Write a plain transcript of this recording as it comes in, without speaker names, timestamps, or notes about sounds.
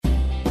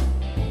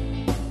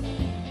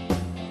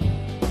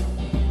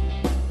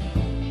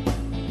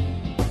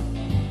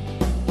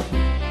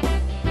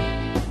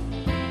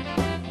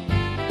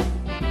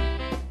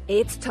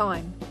It's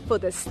time for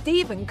the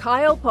Steve and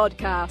Kyle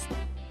podcast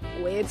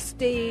with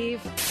Steve.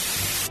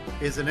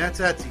 Is Annette's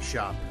Etsy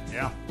shop.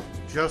 Yeah.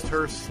 Just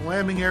her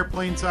slamming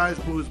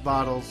airplane-sized booze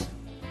bottles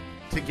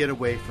to get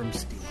away from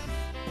Steve.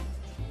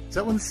 Does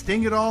that one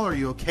sting at all? Are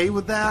you okay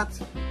with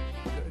that?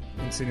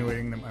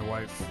 Insinuating that my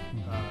wife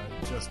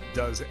just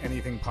does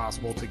anything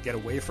possible to get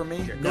away from me?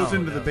 Goes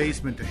into the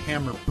basement to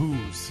hammer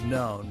booze.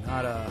 No,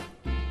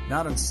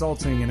 not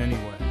insulting in any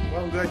way.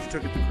 Well, I'm glad you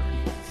took it to Greg.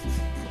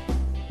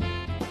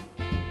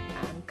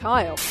 And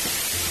Kyle.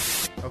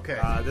 Okay.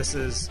 This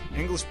is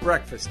English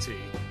breakfast tea.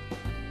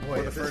 Boy,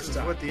 for the this first is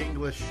time. what the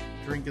English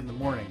drink in the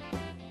morning.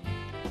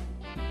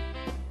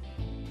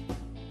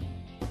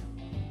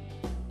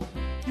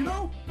 You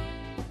know,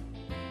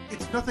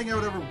 it's nothing I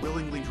would ever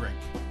willingly drink.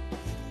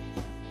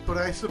 But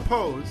I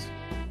suppose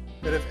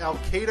that if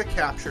Al-Qaeda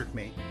captured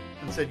me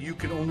and said you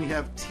can only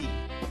have tea,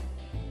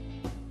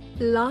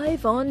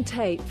 Live on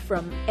tape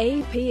from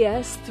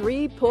APS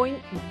 3 point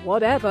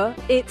whatever,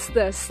 it's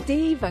the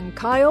Steve and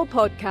Kyle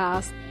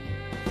podcast.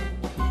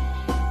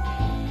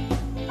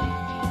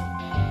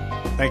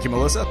 Thank you,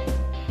 Melissa.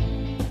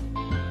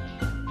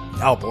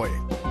 Oh, boy.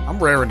 I'm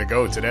raring to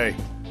go today.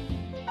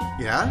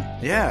 yeah?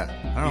 Yeah.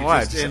 I don't know You're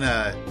why. just in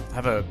a...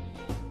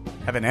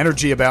 have an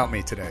energy about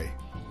me today.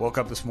 Woke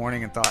up this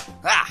morning and thought,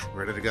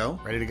 Ready to go?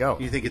 ready to go.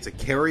 You think it's a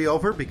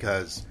carryover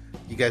because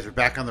you guys are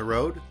back on the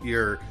road?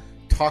 You're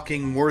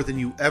talking more than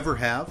you ever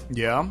have?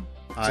 Yeah.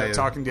 I-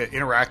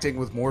 Interacting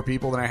with more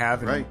people than I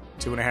have in Right.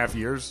 2.5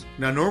 years.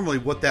 Now, normally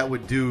what that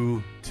would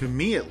do, to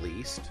me at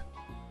least,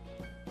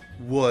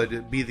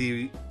 would be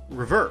the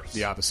reverse.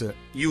 The opposite.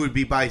 You would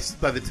be, by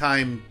the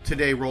time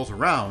today rolls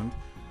around,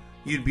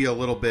 you'd be a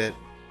little bit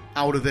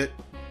out of it,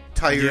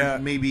 tired, Yeah.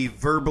 maybe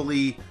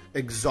verbally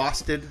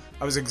exhausted.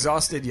 I was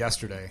exhausted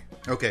yesterday.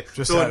 Okay,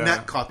 Just so had Annette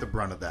a- caught the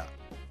brunt of that.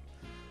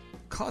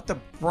 Caught the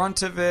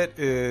brunt of it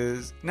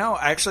is... No,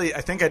 actually, I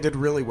think I did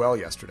really well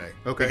yesterday.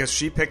 Okay. Because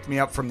she picked me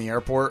up from the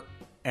airport,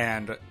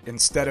 and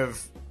instead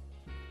of...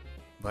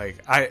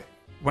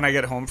 When I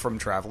get home from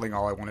traveling,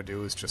 all I want to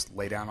do is just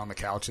lay down on the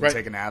couch and Right.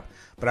 take a nap.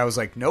 But I was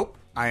like, nope,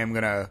 I am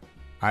gonna...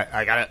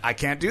 I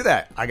can't do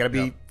that. I gotta be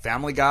Yeah.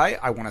 family guy.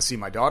 I want to see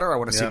my daughter. I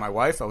want to see Yeah. my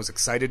wife. I was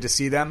excited to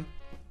see them.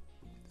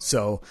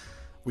 So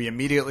we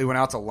immediately went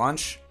out to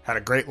lunch, had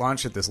a great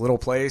lunch at this little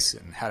place,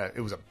 and it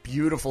was a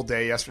beautiful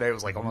day yesterday. It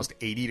was like almost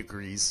 80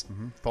 degrees.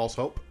 False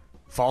hope.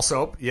 False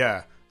hope,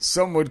 yeah.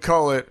 Some would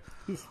call it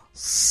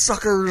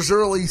sucker's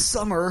early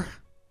summer.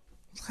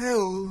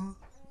 Hell.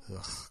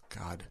 Ugh,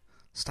 God.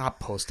 Stop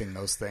posting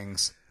those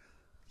things.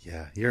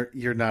 Yeah,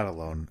 you're not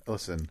alone.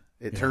 Listen,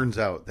 it turns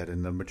out that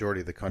in the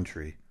majority of the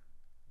country,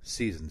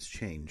 seasons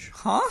change.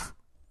 Huh?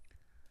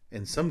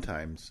 And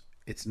sometimes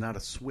it's not a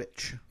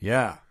switch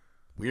Yeah.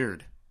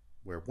 Weird.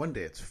 where one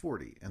day it's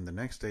 40 and the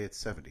next day it's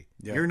 70.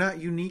 Yeah. You're not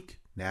unique,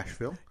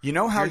 Nashville. You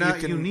know how you're not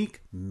you can...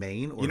 unique,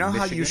 Maine or You know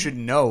how you Michigan? should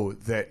know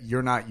that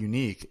you're not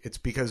unique? It's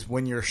because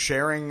when you're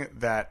sharing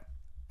that,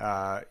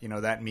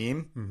 that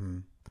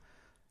meme,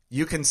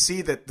 you can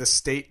see that the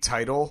state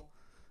title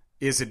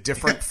is a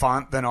different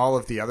font than all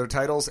of the other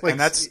titles, Like, and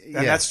that's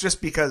yeah.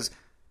 just because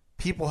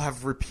people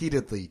have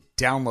repeatedly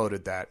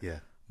downloaded that, Yeah.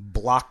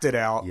 blocked it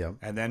out, Yep.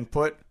 and then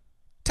put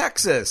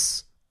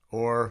Texas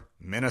or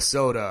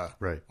Minnesota,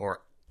 Right.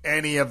 or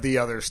any of the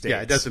other states.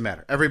 Yeah, it doesn't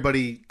matter.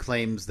 Everybody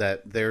claims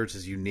that theirs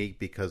is unique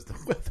because the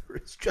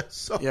weather is just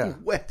so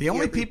wet. The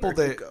only people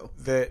everywhere you go.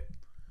 that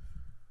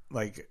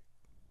like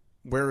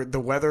where the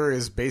weather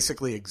is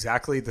basically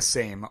exactly the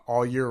same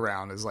all year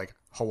round is like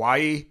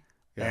Hawaii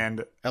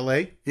and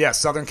L.A.?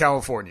 Southern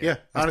California. Yeah,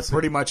 That's honestly.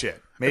 pretty much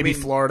it. Maybe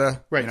mean,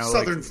 Florida, Right,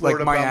 southern like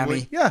Florida, Miami.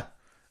 probably. Yeah,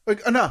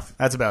 like, enough.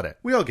 That's about it.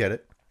 We all get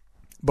it.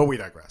 But we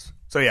digress.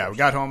 So yeah, we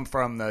got home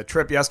from the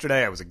trip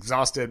yesterday. I was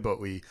exhausted, but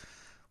we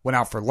went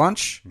out for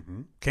lunch,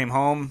 came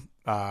home,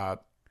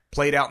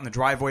 played out in the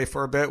driveway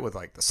for a bit with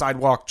like the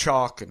sidewalk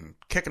chalk and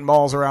kicking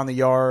balls around the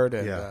yard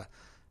and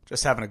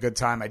just having a good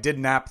time. I did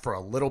nap for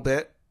a little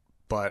bit,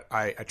 but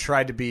I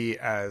tried to be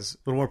as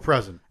A little more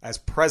present.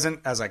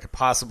 present as I could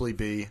possibly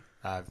be.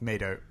 I've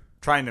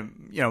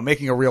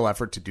making a real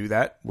effort to do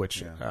that,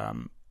 which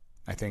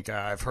I think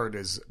I've heard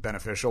is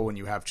beneficial when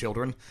you have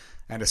children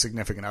and a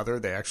significant other.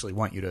 They actually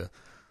want you to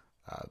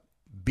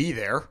be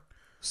there.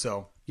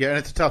 So Yeah, and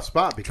it's a tough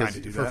spot because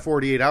Trying to do for that.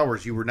 48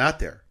 hours you were not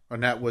there.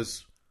 And that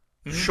was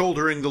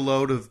shouldering the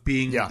load of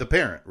being Yeah. the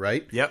parent,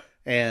 right? Yep.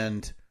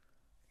 And,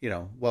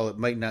 while it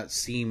might not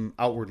seem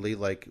outwardly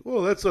like,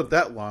 well, that's not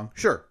that long.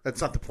 Sure, that's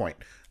not the point.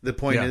 The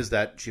point Yeah. is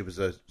that she was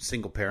a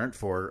single parent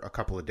for a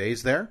couple of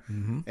days there.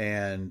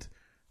 And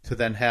to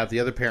then have the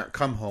other parent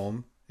come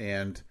home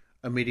and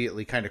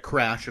immediately kind of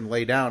crash and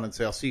lay down and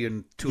say, I'll see you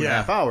in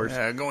 2.5 hours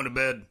Yeah, going to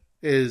bed.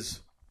 is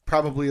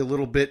probably a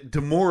little bit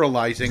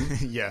demoralizing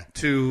Yeah.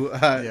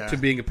 to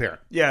being a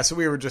parent. Yeah, so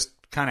we were just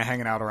kind of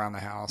hanging out around the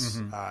house.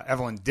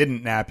 Evelyn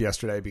didn't nap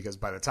yesterday because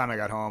by the time I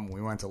got home,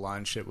 we went to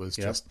lunch. It was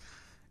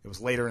it was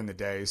later in the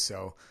day,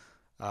 so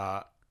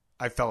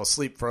I fell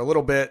asleep for a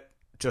little bit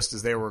just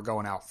as they were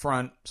going out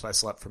front. So I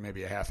slept for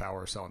maybe a half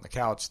hour or so on the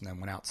couch, and then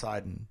went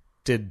outside and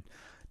did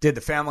did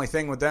the family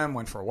thing with them,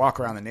 went for a walk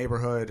around the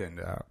neighborhood, and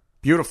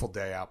beautiful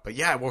day out. But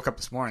yeah, I woke up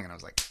this morning and I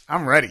was like,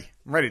 I'm ready.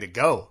 I'm ready to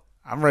go.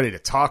 I'm ready to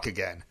talk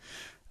again.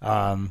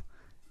 And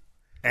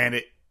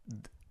I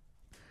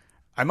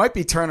might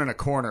be turning a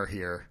corner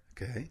here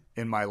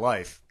in my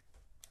life.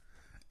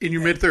 In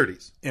your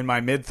mid-30s. In my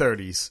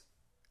mid-30s.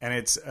 And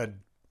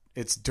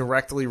it's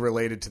directly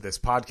related to this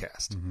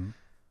podcast.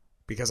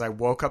 Because I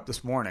woke up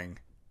this morning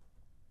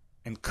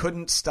and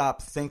couldn't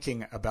stop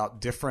thinking about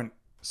different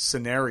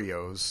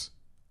scenarios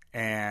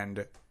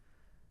and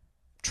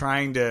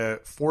trying to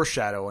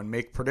foreshadow and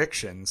make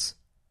predictions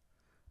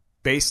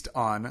based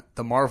on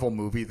the Marvel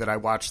movie that I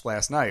watched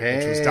last night,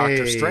 which was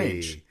Doctor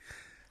Strange.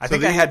 I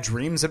think I had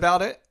dreams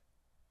about it,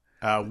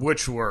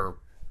 which were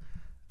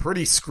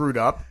pretty screwed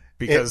up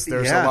because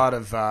there's a lot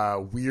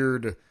of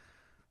weird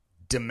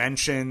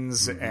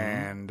dimensions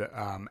and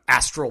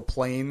astral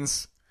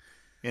planes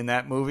in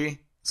that movie.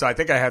 So I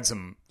think I had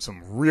some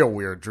real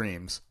weird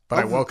dreams. But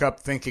I woke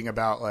up thinking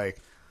about like,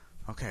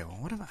 okay,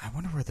 well, I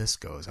wonder where this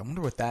goes. I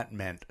wonder what that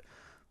meant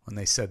when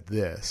they said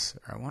this.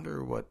 Or I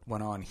wonder what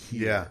went on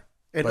here. Yeah.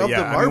 And but of the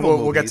Marvel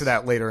movies, we'll get to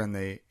that later in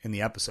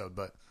the episode.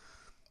 But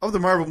of the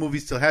Marvel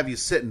movies, to have you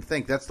sit and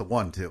think, that's the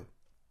one too.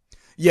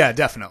 Yeah,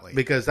 definitely.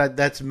 Because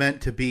that's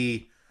meant to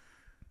be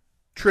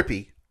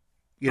trippy.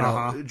 You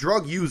know,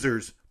 drug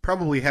users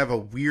probably have a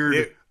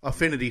weird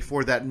affinity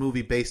for that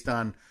movie based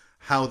on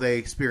how they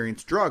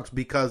experience drugs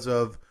because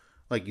of,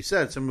 like you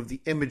said, some of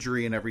the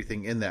imagery and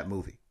everything in that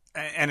movie.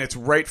 And it's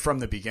right from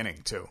the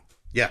beginning, too.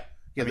 Yeah.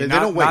 Yeah, I mean, they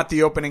don't wait. Not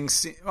the opening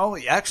scene. Oh,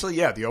 actually,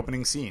 yeah, the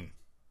opening scene.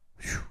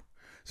 Whew.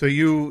 So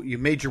you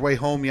made your way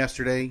home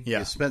yesterday. Yeah.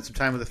 You spent some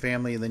time with the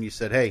family, and then you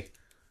said, hey,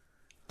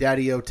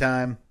 Daddy-o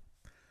time.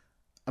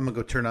 I'm going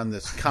to go turn on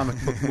this comic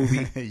book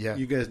movie. Yeah.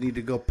 You guys need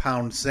to go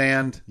pound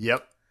sand.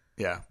 Yep.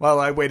 Yeah. Well,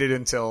 I waited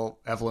until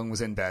Evelyn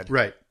was in bed.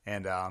 Right.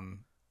 And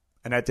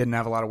Annette didn't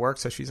have a lot of work,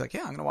 so she's like,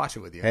 yeah, I'm going to watch it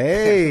with you.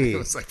 Hey. It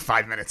was like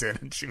 5 minutes in,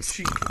 and she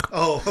was...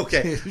 Oh,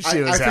 okay. she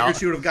I was figured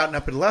she would have gotten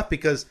up and left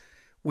because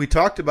we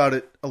talked about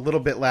it a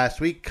little bit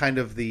last week. Kind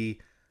of the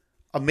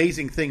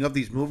amazing thing of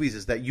these movies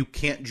is that you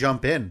can't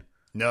jump in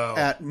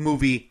at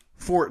movie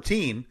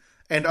 14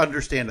 and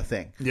understand a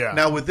thing. Yeah.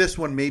 Now, with this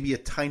one, maybe a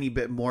tiny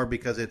bit more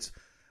because it's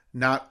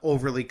not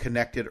overly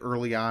connected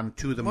early on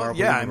to the Marvel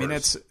universe. I mean,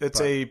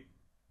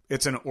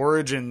 it's an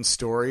origin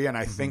story, and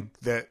I think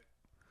that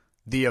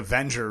the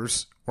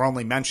Avengers were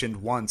only mentioned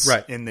once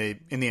in the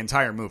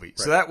entire movie. Right.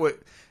 So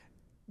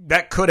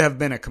that could have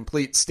been a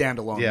complete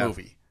standalone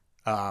movie.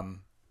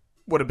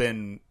 Would have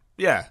been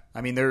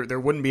I mean, there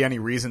wouldn't be any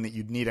reason that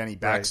you'd need any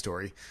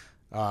backstory.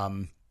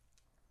 Right.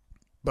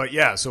 But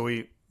yeah, so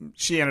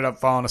she ended up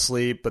falling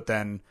asleep, but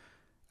then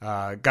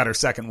got her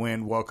second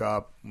wind, woke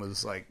up,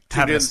 was like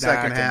having a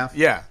snack. Second half.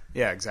 Yeah,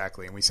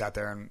 exactly. And we sat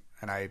there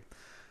and I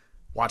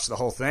watched the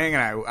whole thing,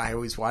 and I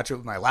always watch it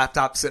with my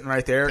laptop sitting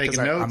right there because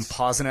I'm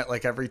pausing it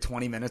like every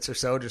 20 minutes or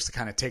so just to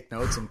kind of take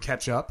notes and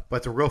catch up. But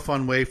it's a real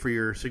fun way for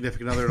your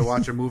significant other to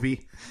watch a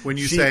movie when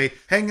you say,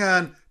 hang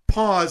on,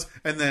 pause,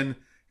 and then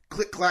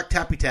click, clack,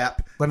 tappy,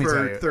 tap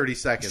for 30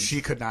 seconds.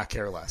 She could not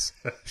care less.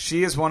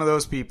 She is one of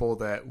those people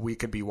that we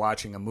could be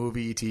watching a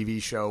movie,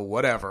 TV show,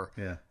 whatever,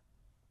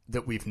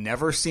 that we've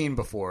never seen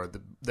before,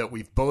 that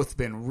we've both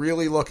been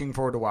really looking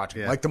forward to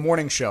watching. Like the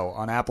morning show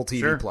on Apple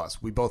TV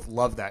Plus. We both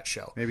love that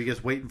show. Maybe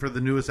just waiting for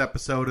the newest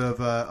episode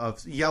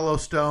of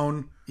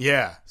Yellowstone.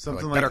 Yeah.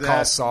 Something like Better that.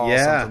 Call Saul,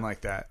 something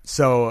like that.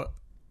 So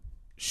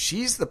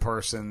she's the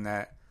person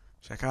that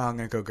she's like, I'm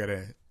gonna go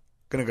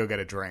get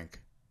a drink.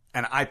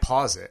 And I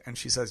pause it, and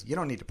she says, you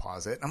don't need to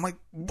pause it. And I'm like,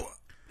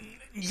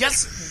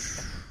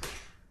 yes.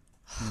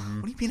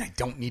 What do you mean I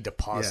don't need to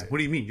pause it? What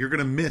do you mean? You're going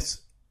to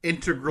miss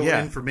integral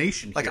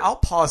information here. Like, I'll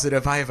pause it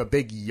if I have a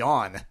big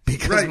yawn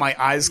because my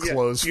eyes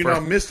closed. You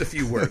missed a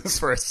few words.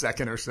 For a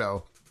second or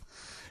so.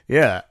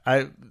 Yeah.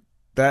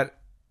 That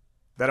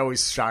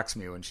always shocks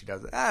me when she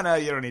does it. No,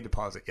 you don't need to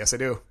pause it. Yes, I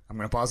do. I'm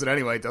going to pause it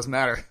anyway. It doesn't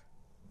matter.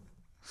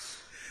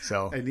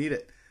 So I need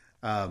it.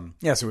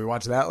 So we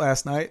watched that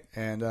last night,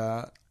 and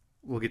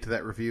we'll get to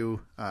that review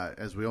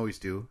as we always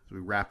do as we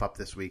wrap up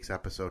this week's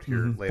episode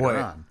here later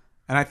on.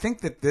 And I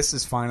think that this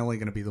is finally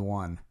going to be the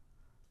one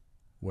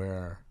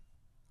where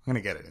I'm going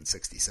to get it in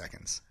 60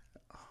 seconds.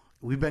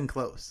 We've been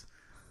close.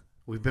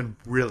 We've been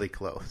really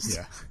close.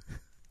 Yeah.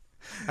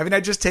 I mean, I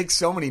just take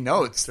so many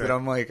notes that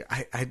I'm like,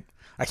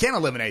 I can't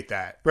eliminate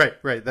that. Right.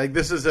 Like,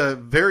 this is a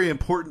very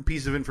important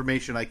piece of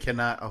information I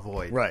cannot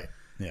avoid. Right.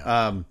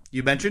 Yeah.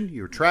 You mentioned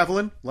you were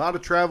traveling. A lot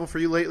of travel for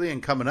you lately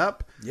and coming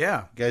up.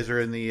 Yeah. You guys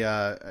are in the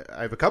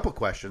I have a couple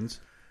questions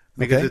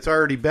because it's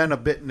already been a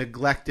bit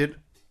neglected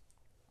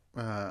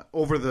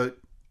over the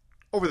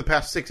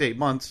past 6-8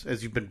 months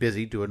as you've been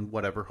busy doing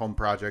whatever home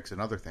projects and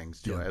other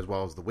things too, as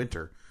well as the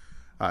winter.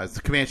 Is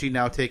the Comanche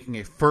now taking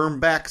a firm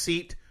back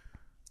seat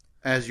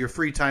as your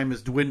free time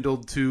has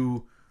dwindled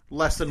to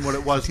less than what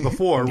it was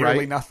before, right?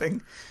 Nearly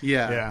nothing.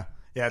 Yeah.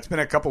 Yeah, it's been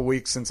a couple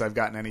weeks since I've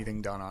gotten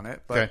anything done on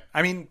it. But,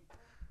 I mean,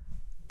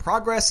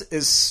 progress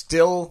is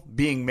still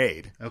being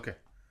made. Okay.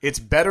 It's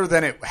better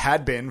than it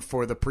had been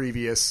for the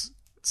previous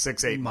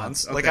 6-8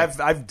 months. Okay. Like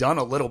I've done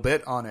a little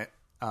bit on it,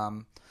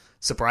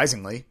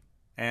 surprisingly.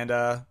 And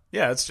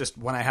it's just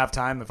when I have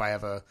time, if I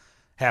have a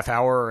half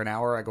hour or an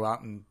hour, I go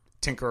out and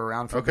tinker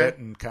around for a bit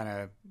and kind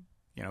of,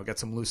 get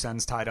some loose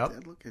ends tied up.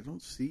 Look, I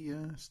don't see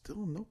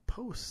still no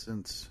posts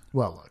since.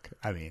 Well, look,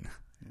 I mean,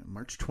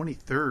 March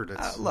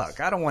 23rd. Look,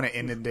 I don't want to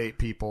inundate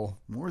people.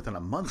 More than a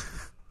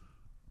month.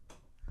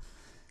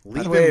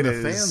 Leaving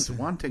the fans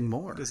wanting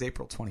more. It is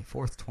April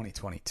 24th,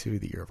 2022,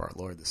 the year of our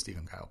Lord, the Steve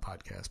and Kyle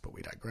podcast, but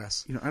we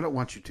digress. I don't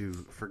want you to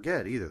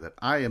forget either that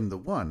I am the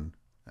one,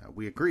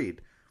 we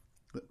agreed,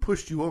 that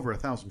pushed you over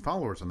 1,000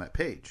 followers on that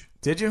page.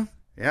 Did you?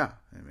 Yeah.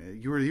 I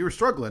mean, you were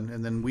struggling,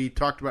 and then we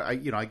talked about,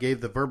 I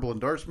gave the verbal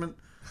endorsement.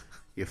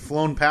 You've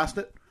flown past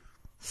it.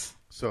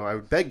 So I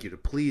would beg you to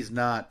please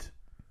not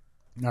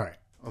All right.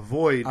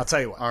 avoid I'll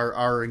tell you what.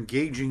 Our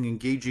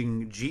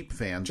engaging Jeep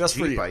fans. Just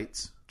for you.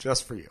 Jeepites.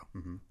 Just for you.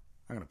 Mm-hmm.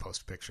 I'm going to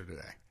post a picture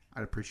today.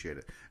 I'd appreciate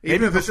it. Maybe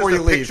even if it's before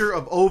just you a leave. picture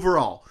of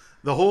overall.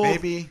 The whole...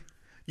 Maybe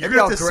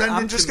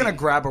I'm just going to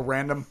grab a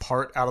random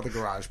part out of the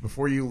garage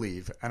before you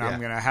leave, and I'm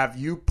going to have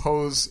you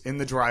pose in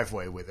the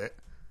driveway with it.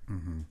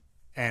 Mm-hmm.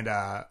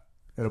 And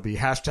it'll be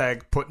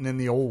hashtag putting in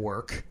the old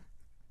work.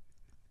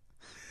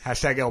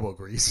 Hashtag elbow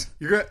grease.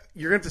 You're going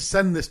to have to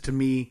send this to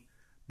me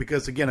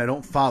because, again, I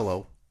don't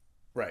follow.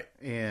 Right.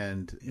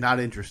 And not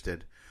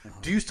interested.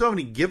 Do you still have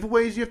any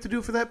giveaways you have to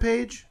do for that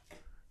page?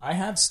 I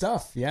have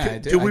stuff. Yeah.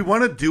 Do we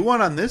want to do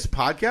one on this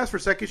podcast for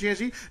Second Chance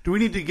Jeep? Do we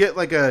need to get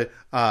like a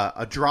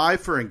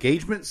drive for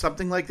engagement,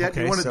 something like that?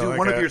 Do you want to do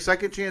one of your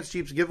Second Chance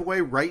Jeeps giveaway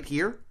right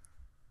here?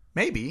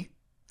 Maybe.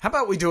 How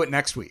about we do it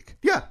next week?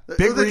 Yeah. That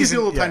gives you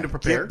a little time to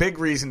prepare. Big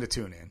reason to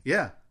tune in.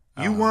 Yeah.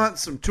 You want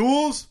some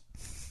tools?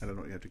 I don't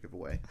know what you have to give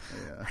away.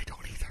 I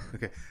don't either.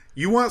 Okay.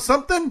 You want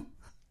something?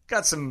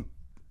 Got some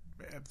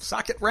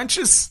socket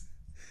wrenches.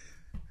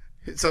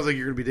 It sounds like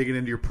you're going to be digging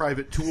into your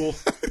private tool.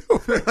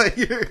 Because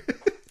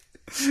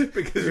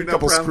you're a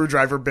couple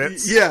screwdriver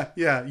bits. Yeah.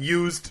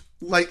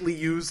 Lightly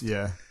used.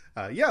 Yeah.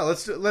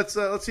 Let's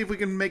see if we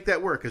can make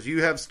that work. Because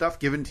you have stuff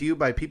given to you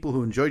by people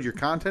who enjoyed your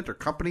content or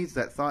companies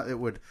that thought it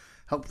would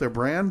help their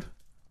brand.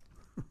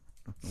 I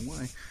don't know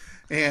why.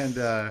 And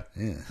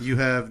you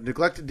have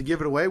neglected to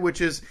give it away, which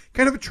is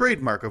kind of a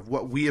trademark of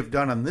what we have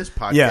done on this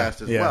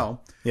podcast as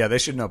well. Yeah, they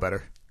should know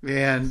better.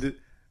 And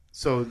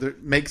so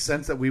it makes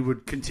sense that we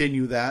would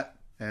continue that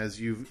as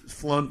you've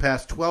flown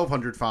past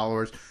 1,200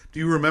 followers. Do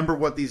you remember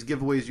what these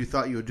giveaways you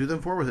thought you would do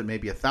them for? Was it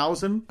maybe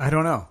 1,000? I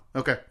don't know.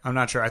 Okay. I'm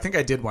not sure. I think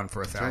I did one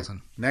for 1,000.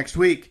 Right. Next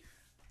week,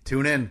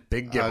 tune in.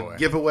 Big giveaway.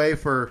 Giveaway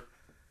for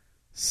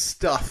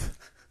stuff.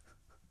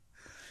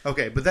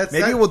 Okay, but that's...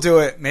 Maybe we'll do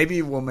it.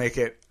 Maybe we'll make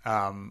it...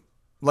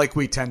 like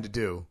we tend to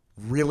do,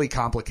 really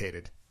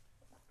complicated.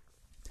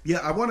 Yeah,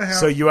 I want to have...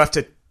 So you have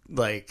to,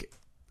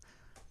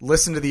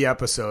 listen to the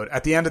episode.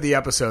 At the end of the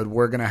episode,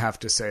 we're going to have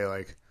to say,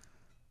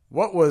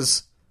 what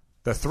was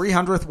the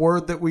 300th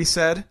word that we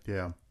said?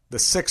 Yeah. The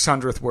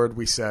 600th word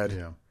we said?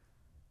 Yeah.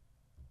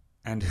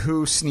 And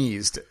who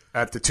sneezed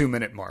at the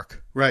 2-minute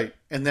mark? Right.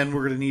 And then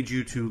we're going to need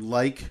you to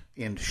like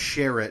and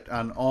share it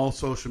on all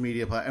social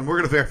media platforms. And we're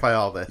going to verify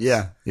all this.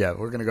 Yeah.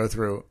 We're going to go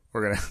through...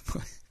 We're going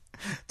to...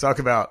 talk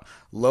about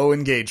low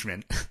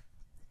engagement.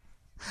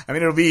 I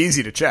mean, it'll be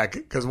easy to check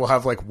because we'll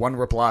have one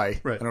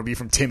reply, right? And it'll be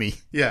from Timmy.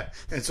 Yeah,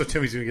 and so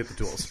Timmy's going to get the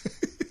tools.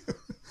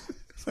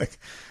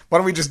 Why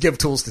don't we just give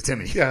tools to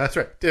Timmy? Yeah, that's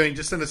right. Timmy,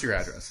 just send us your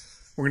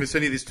address. We're going to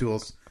send you these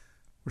tools.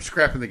 We're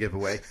scrapping the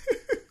giveaway.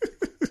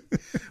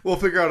 We'll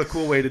figure out a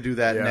cool way to do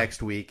that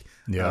next week.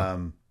 Yeah.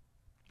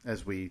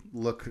 As we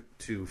look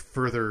to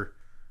further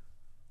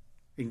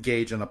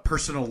engage on a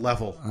personal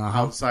level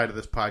outside of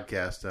this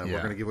podcast. We're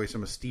going to give away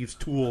some of Steve's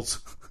tools.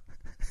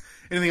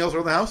 Anything else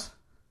around the house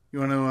you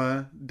want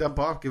to dump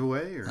off, give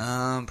away? Or?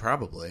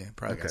 Probably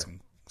got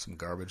some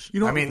garbage.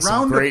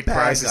 Some great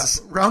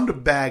prizes. Round a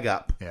bag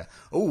up. Yeah.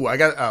 Oh, I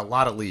got a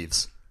lot of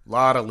leaves.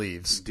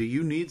 Do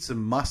you need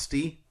some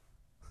musty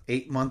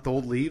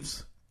 8-month-old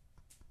leaves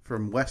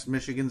from West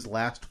Michigan's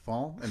last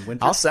fall and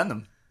winter? I'll send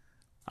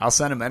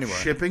them anywhere.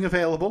 Shipping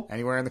available.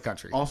 Anywhere in the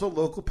country. Also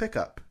local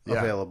pickup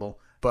available.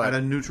 But at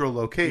a neutral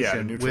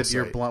location with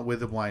site.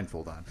 with the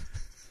blindfold on.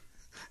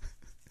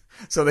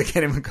 So they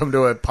can't even come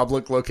to a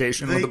public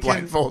location with a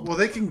blindfold? Well,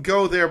 they can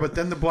go there, but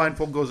then the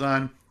blindfold goes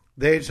on.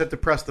 They just have to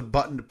press the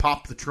button to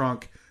pop the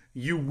trunk.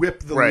 You whip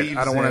the leaves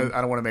I don't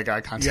want to make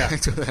eye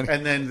contact with anyone.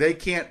 And then they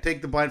can't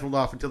take the blindfold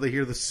off until they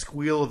hear the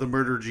squeal of the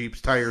murder Jeep's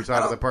tires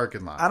out of the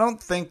parking lot. I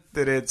don't think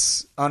that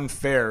it's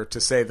unfair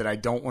to say that I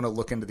don't want to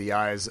look into the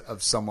eyes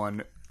of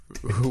someone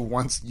who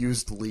once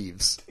used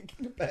leaves.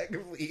 Taking a bag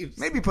of leaves.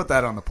 Maybe put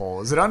that on the poll.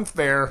 Is it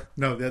unfair?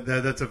 No,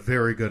 that's a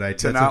very good idea.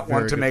 To not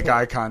want to make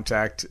eye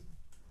contact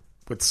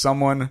with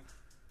someone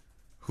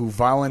who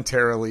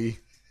voluntarily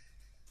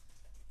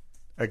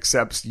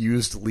accepts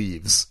used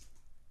leaves.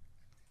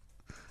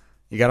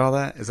 You got all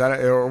that? Is that?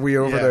 Are we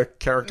over the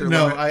character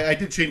limit? No, I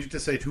did change it to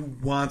say who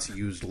wants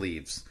used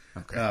leaves.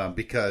 Okay.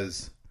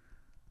 Because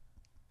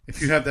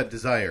if you have that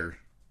desire,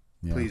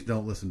 please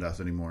don't listen to us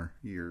anymore.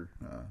 You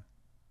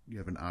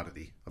have an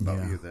oddity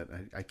about you that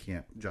I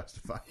can't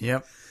justify.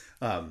 Yep.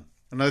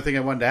 Another thing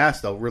I wanted to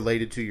ask, though,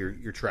 related to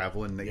your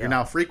travel, and you're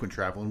now frequent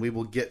travel, and we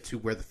will get to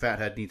where the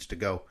Fathead needs to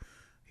go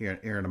here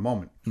in a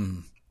moment.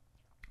 Mm-hmm.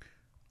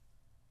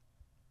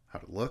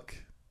 How'd it look?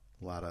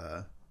 A lot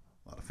of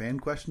fan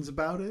questions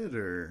about it,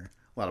 or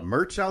a lot of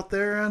merch out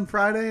there on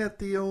Friday at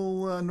the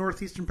old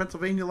Northeastern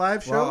Pennsylvania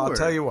live show? Well, I'll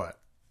tell you what.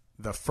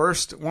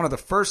 One of the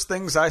first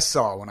things I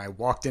saw when I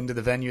walked into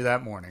the venue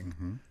that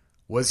morning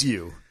was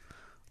you.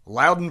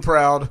 Loud and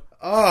proud,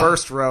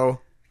 first row,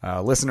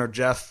 listener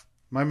Jeff.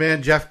 My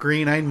man Jeff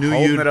Green, I knew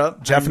holding it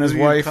up. Jeff and his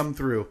wife come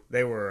through.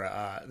 They were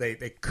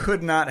they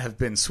could not have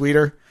been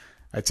sweeter.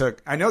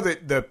 I know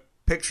that the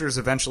pictures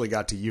eventually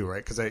got to you,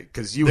 right?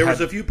 Because there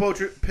was a few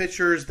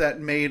pictures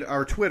that made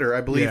our Twitter, I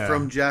believe,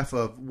 from Jeff,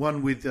 of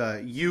one with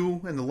you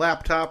and the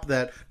laptop.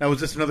 Now, was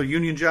this another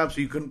union job,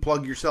 so you couldn't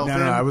plug yourself in?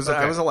 No, I was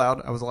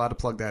allowed to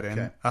plug that in.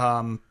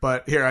 Okay.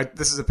 But here,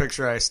 this is a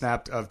picture I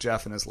snapped of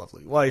Jeff and his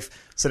lovely wife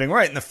sitting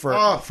right in the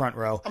front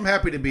row. I'm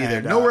happy to be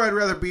there. Nowhere I'd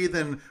rather be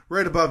than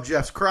right above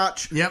Jeff's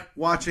crotch. Yep.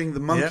 Watching the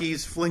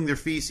monkeys fling their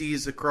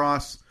feces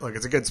across. Look,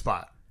 it's a good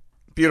spot.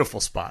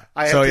 Beautiful spot.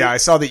 I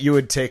saw that you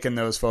had taken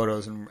those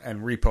photos and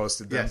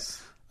reposted them.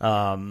 Yes.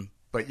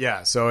 But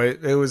yeah, so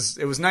it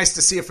was nice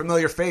to see a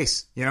familiar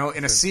face,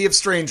 in a sea of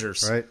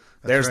strangers. Right.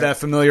 There's that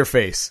familiar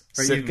face.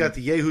 Right, you've got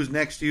the yahoos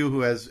next to you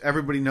who, as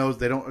everybody knows,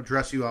 they don't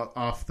address you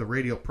off the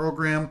radio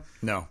program.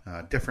 No.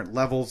 Different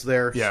levels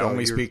there. Yeah, so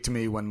only speak to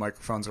me when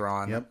microphones are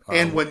on. Yep.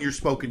 And when you're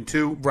spoken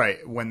to.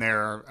 Right, when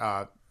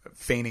they're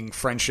feigning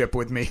friendship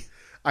with me.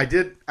 I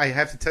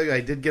have to tell you, I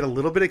did get a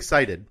little bit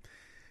excited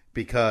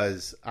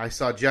because I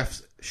saw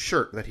Jeff's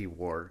shirt that he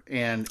wore.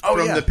 And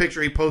from the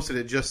picture he posted,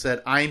 it just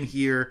said, "I'm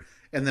here."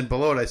 And then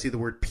below it, I see the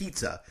word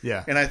pizza.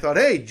 Yeah. And I thought,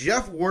 hey,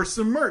 Jeff wore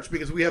some merch,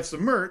 because we have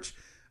some merch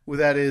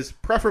that is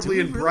preferably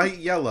in bright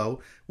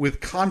yellow with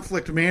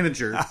conflict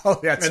manager. Oh,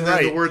 that's and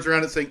then the words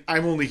around it saying,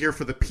 "I'm only here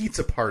for the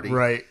pizza party."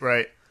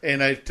 Right.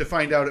 And to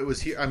find out it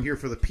was here, I'm here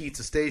for the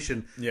pizza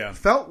station. Yeah.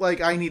 Felt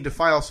like I need to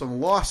file some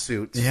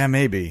lawsuits. Yeah,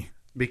 maybe.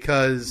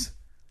 Because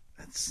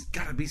it's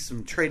got to be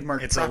some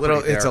trademark It's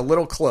property there. It's a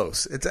little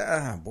close. It's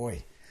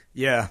boy.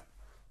 Yeah.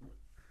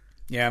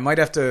 Yeah, I might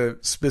have to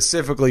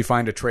specifically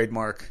find a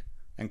trademark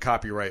and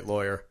copyright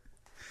lawyer.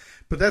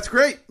 But that's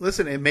great.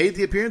 Listen, it made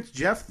the appearance.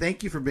 Jeff,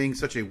 thank you for being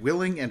such a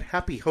willing and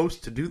happy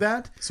host to do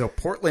that. So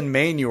Portland,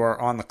 Maine, you are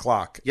on the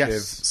clock. Yes.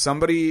 If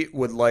somebody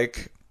would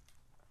like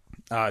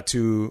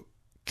to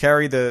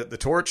carry the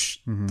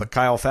torch, the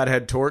Kyle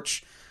Fathead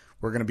torch,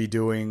 we're going to be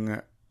doing,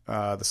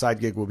 the side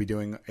gig will be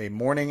doing a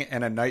morning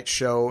and a night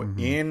show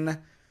in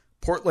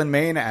Portland,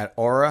 Maine at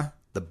Aura,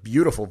 the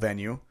beautiful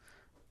venue,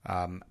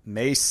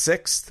 May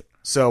 6th.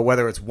 So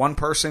whether it's one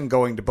person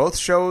going to both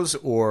shows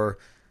or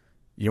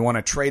you want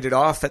to trade it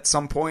off at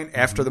some point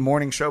after the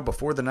morning show,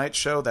 before the night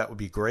show, that would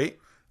be great.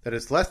 That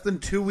is less than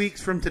 2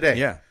 weeks from today.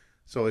 Yeah.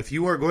 So if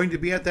you are going to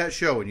be at that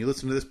show and you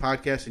listen to this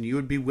podcast and you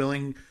would be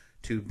willing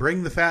to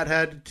bring the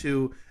Fathead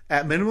to,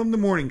 at minimum, the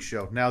morning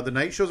show. Now, the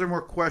night shows are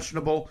more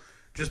questionable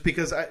just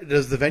because,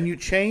 does the venue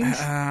change?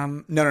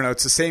 No.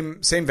 It's the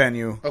same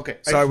venue. Okay.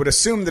 So I would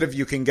assume that if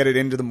you can get it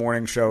into the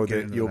morning show,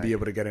 that you'll be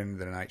able to get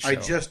into the night show. I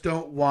just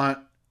don't want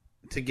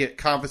to get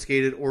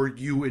confiscated or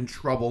you in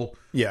trouble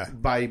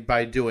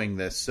by doing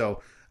this.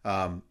 So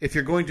if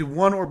you're going to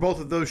one or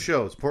both of those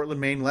shows, Portland,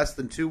 Maine, less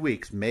than 2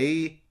 weeks,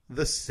 May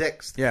the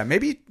 6th. Yeah,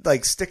 maybe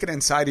like stick it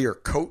inside of your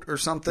coat or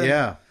something.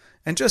 Yeah.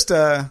 And just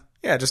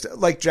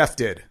like Jeff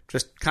did.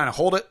 Just kind of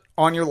hold it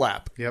on your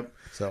lap. Yep.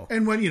 So,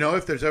 and when,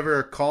 if there's ever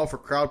a call for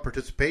crowd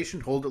participation,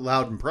 hold it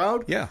loud and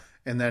proud. Yeah.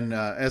 And then,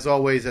 as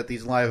always, at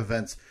these live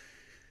events,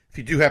 if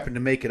you do happen to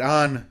make it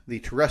on the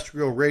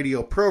terrestrial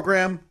radio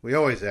program, we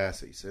always ask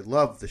that you say,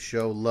 love the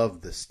show,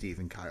 love the Steve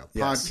and Kyle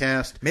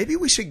podcast. Maybe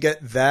we should get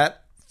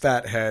that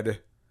Fathead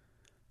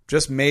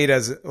just made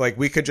as, like,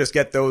 we could just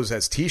get those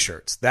as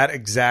T-shirts. That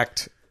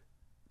exact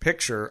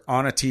picture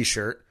on a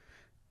T-shirt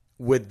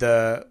with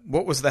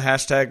what was the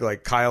hashtag?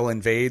 Like Kyle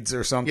Invades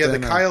or something? Yeah, the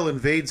Kyle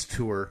Invades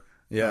tour.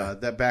 Yeah.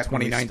 That back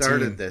when we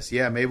started this.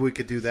 Yeah, maybe we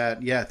could do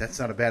that. Yeah, that's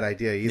not a bad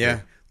idea either. Yeah.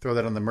 Throw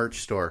that on the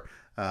merch store.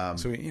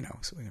 So we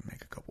can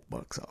make a couple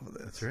bucks off of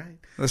this. That's right.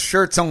 The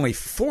shirt's only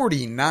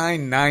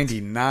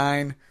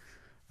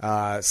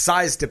 $49.99.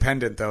 Size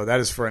dependent though. That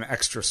is for an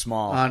extra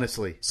small.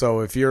 Honestly. So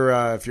if you're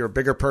a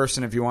bigger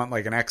person, if you want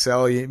like an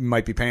XL, you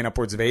might be paying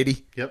upwards of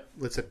 $80. Yep.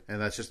 Listen, and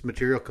that's just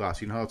material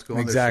costs. You know how it's going.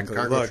 Exactly.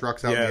 There's some cargo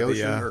trucks out in the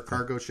ocean or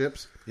cargo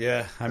ships.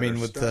 Yeah. I mean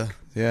with the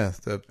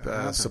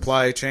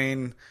supply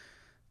chain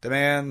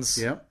demands.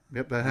 Yep.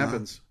 That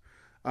happens.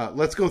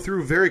 Let's go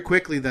through very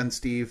quickly then,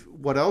 Steve,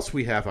 what else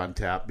we have on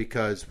tap,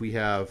 because we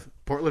have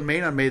Portland,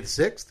 Maine on May the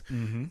 6th.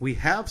 Mm-hmm. We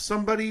have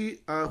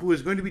somebody who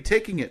is going to be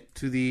taking it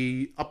to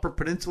the Upper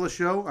Peninsula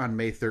show on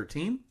May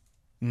 13th.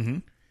 Mm-hmm.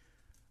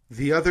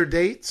 The other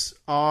dates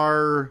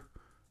are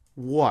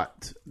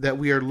what that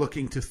we are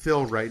looking to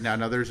fill right now.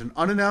 Now, there's an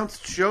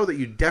unannounced show that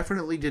you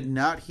definitely did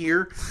not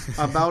hear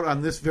about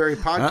on this very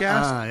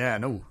podcast. Yeah,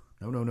 no.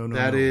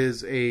 That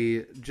is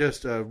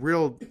just a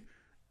real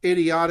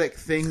idiotic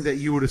thing that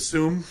you would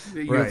assume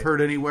that you've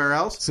heard anywhere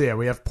else. So yeah,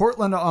 we have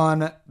Portland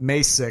on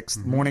May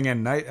 6th, morning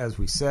and night, as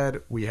we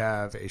said. We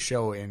have a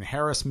show in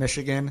Harris,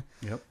 Michigan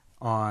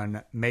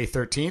on May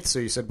 13th. So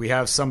you said we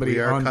have somebody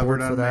on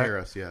board for that.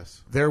 Harris,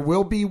 yes. There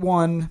will be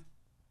one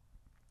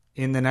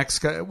in the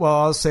next, well,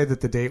 I'll say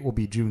that the date will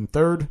be June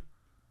 3rd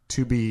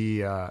to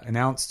be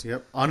announced.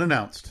 Yep,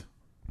 unannounced.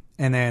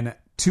 And then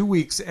 2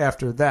 weeks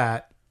after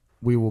that,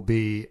 we will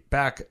be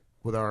back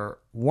with our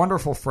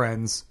wonderful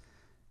friends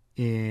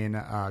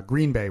in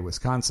Green Bay,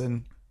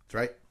 Wisconsin. That's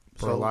right.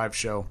 For a live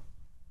show.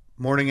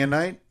 Morning and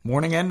night?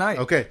 Morning and night.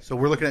 Okay, so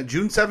we're looking at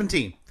June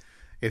 17th.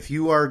 If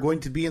you are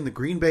going to be in the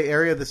Green Bay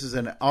area, this is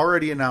an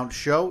already announced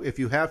show. If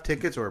you have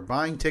tickets or are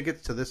buying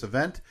tickets to this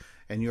event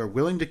and you are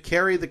willing to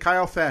carry the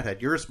Kyle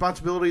Fathead, your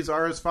responsibilities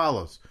are as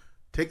follows.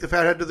 Take the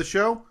Fathead to the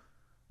show,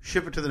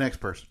 ship it to the next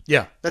person.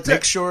 Yeah. That's Make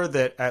it. sure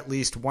that at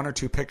least 1 or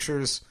 2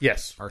 pictures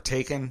are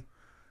taken.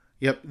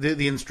 Yep,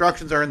 the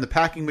instructions are in the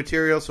packing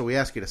material, so we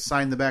ask you to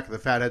sign the back of the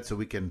Fathead so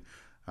we can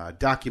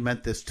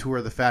document this tour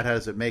of the Fathead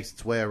as it makes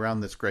its way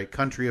around this great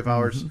country of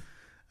ours.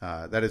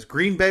 That is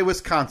Green Bay,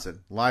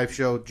 Wisconsin. Live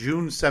show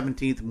June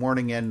 17th,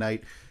 morning and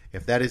night.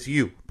 If that is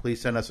you,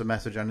 please send us a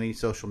message on any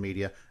social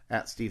media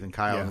at Steve and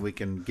Kyle, and we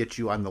can get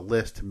you on the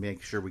list to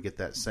make sure we get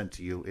that sent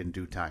to you in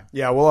due time.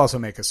 Yeah, we'll also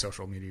make a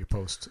social media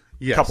post.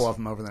 A couple of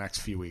them over the next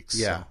few weeks.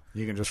 Yeah. So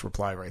you can just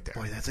reply right there.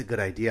 Boy, that's a good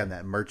idea on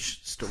that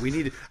merch store.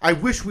 I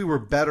wish we were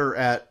better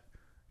at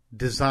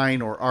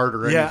design or art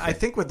or anything. Yeah, I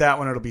think with that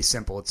one it'll be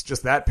simple. It's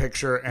just that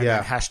picture and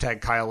then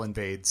hashtag Kyle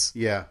invades.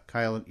 Yeah,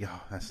 Kyle. Yeah,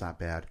 that's not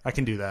bad. I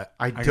can do that.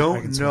 I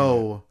don't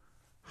know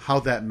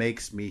how that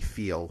makes me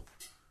feel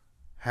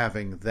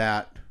having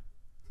that.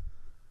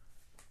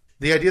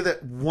 The idea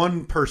that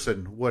one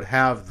person would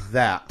have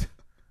that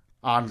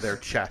on their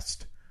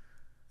chest.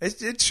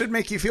 It should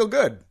make you feel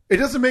good. It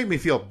doesn't make me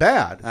feel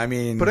bad. I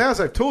mean... But as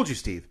I've told you,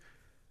 Steve,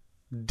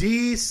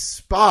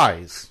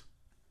 despise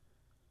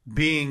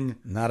being...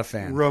 Not a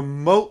fan.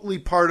 Remotely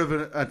part of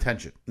an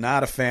attention.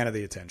 Not a fan of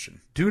the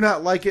attention. Do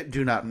not like it.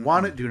 Do not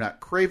want it. Do not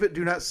crave it.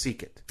 Do not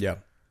seek it. Yeah.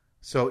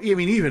 So, I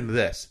mean,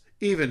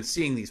 even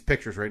seeing these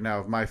pictures right now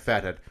of my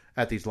Fathead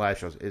at these live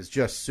shows is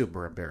just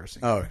super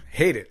embarrassing. Oh,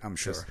 hate it, I'm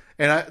sure.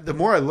 And the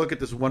more I look at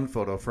this one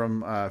photo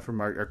from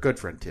our good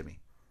friend Timmy,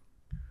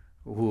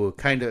 who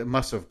kind of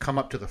must have come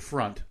up to the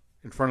front,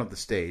 in front of the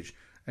stage,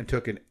 and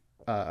took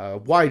a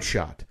wide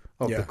shot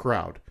of the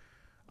crowd.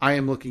 I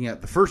am looking at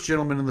the first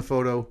gentleman in the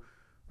photo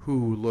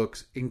who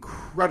looks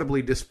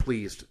incredibly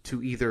displeased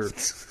to either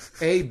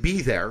A,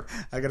 be there.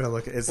 I gotta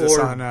look at. Is this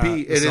or on?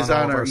 B, it is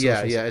on our.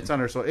 Yeah, it's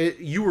on our. So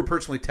you were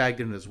personally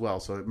tagged in it as well,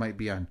 so it might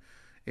be in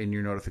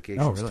your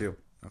notifications too.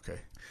 Okay.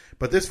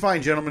 But this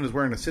fine gentleman is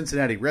wearing a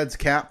Cincinnati Reds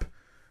cap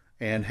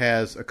and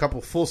has a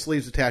couple full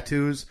sleeves of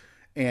tattoos,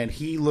 and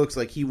he looks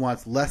like he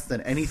wants less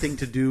than anything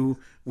to do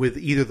with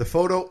either the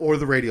photo or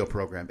the radio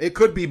program. It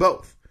could be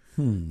both.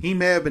 He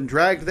may have been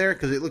dragged there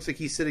because it looks like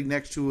he's sitting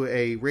next to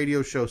a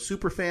radio show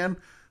superfan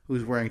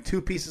who's wearing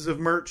 2 pieces of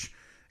merch,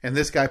 and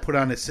this guy put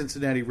on his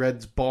Cincinnati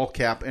Reds ball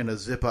cap and a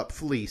zip-up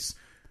fleece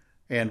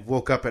and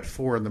woke up at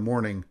 4 in the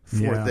morning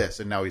for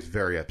this, and now he's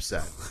very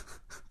upset.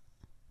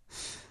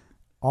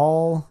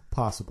 All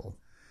possible.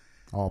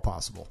 All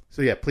possible.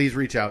 So yeah, please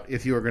reach out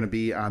if you are going to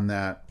be on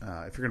that.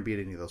 If you're going to be at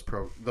any of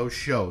those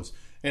shows.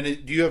 And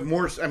do you have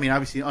more? I mean,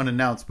 obviously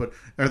unannounced, but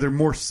are there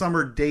more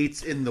summer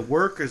dates in the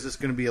work? Or is this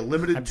going to be a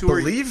limited tour?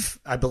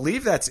 I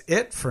believe that's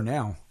it for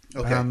now.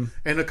 Okay.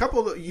 And a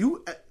couple of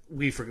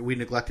we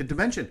neglected to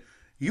mention.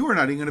 You are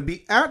not even going to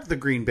be at the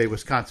Green Bay,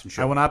 Wisconsin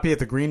show. I will not be at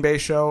the Green Bay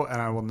show, and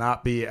I will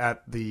not be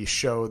at the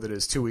show that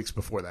is 2 weeks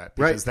before that,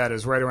 because that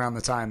is right around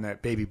the time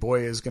that Baby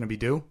Boy is going to be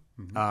due.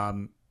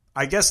 Mm-hmm.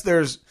 I guess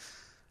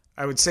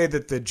I would say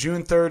that the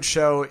June 3rd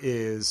show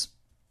is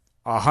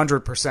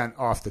 100%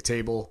 off the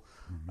table.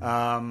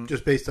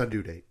 Just based on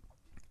due date.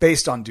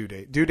 Based on due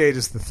date. Due date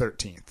is the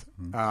 13th.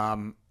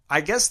 Mm-hmm.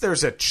 I guess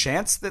there's a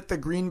chance that the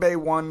Green Bay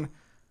one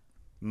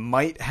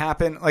might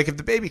happen. Like if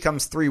the baby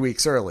comes 3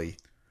 weeks early,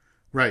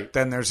 right?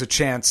 Then there's a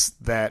chance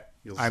that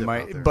I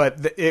might.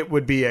 But it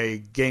would be a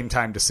game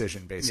time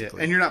decision, basically.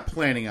 Yeah, and you're not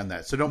planning on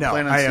that, so don't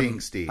plan on seeing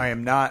Steve. I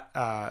am not.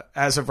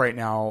 As of right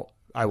now,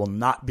 I will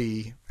not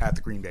be at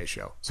the Green Bay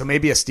show. So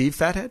maybe a Steve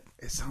Fathead?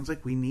 It sounds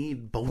like we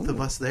need both of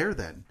us there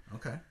then.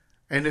 Okay.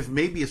 And if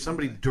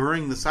somebody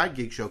during the Side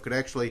Gig show could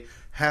actually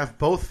have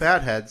both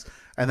Fatheads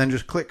and then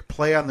just click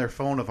play on their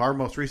phone of our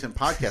most recent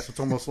podcast,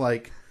 it's almost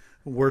like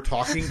we're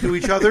talking to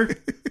each other.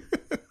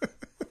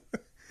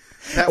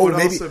 That would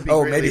also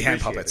be maybe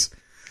hand puppets.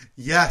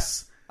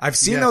 Yes. I've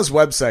seen those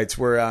websites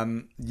where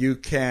you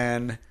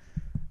can...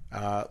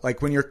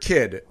 like when your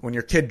kid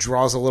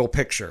draws a little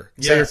picture,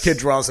 say your kid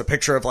draws a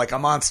picture of like a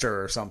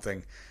monster or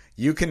something,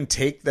 you can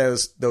take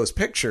those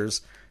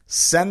pictures,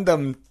 send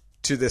them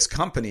to this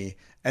company,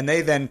 and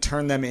they then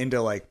turn them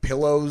into like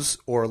pillows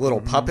or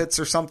little puppets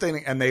or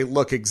something, and they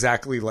look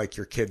exactly like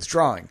your kid's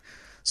drawing.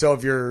 So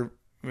if your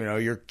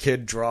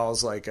kid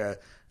draws like a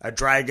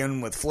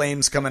dragon with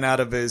flames coming out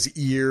of his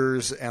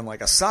ears and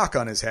like a sock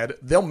on his head,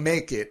 they'll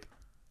make it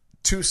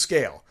to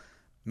scale.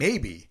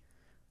 Maybe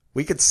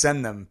we could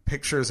send them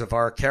pictures of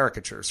our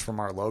caricatures from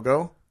our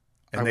logo,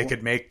 and they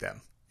could make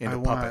them into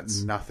puppets.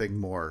 Want nothing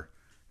more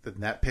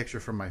than that picture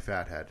from my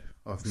fat head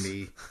of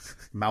me,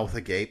 mouth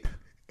agape,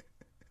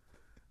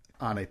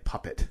 on a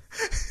puppet.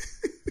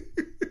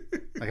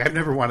 Like, I've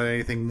never wanted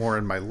anything more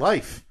in my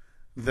life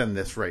than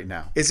this right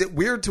now. Is it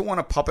weird to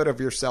want a puppet of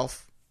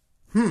yourself?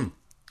 I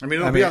mean,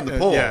 it'll be on the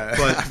poll,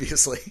 but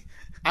obviously,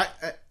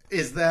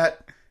 is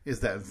that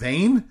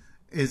vain?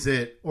 Is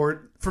it,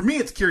 or for me,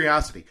 it's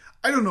curiosity.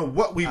 I don't know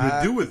what we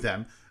would do with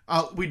them.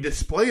 We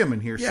display them in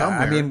here somewhere.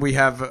 I mean, we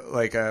have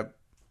like a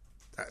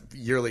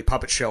yearly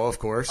puppet show, of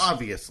course.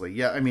 Obviously,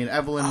 yeah. I mean,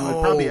 Evelyn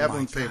would probably be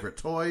Evelyn's favorite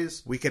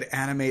toys. We could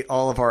animate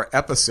all of our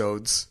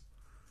episodes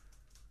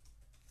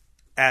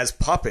as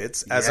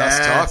puppets, as us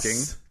talking.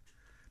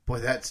 Boy,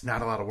 that's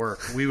not a lot of work.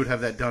 We would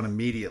have that done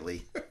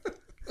immediately.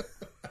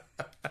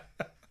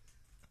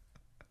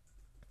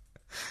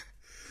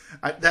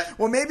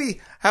 Well, maybe,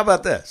 how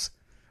about this?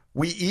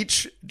 We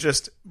each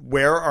just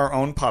wear our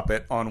own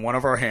puppet on one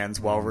of our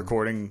hands while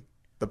recording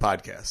the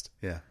podcast.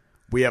 Yeah.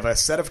 We have a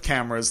set of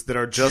cameras that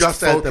are just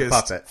focused, at the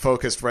puppet.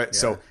 Focused right. Yeah.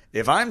 So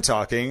if I'm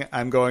talking,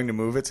 I'm going to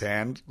move its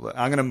hand.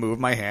 I'm going to move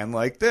my hand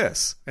like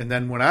this. And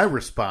then when I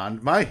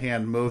respond, my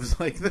hand moves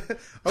like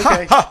this.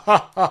 Okay.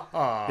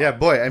 Yeah,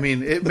 boy. I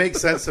mean, it makes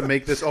sense to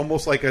make this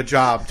almost like a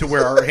job to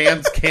where our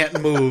hands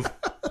can't move.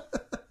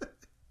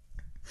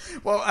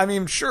 Well, I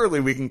mean, surely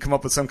we can come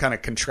up with some kind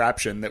of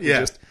contraption that we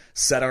just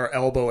set our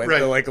elbow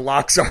and like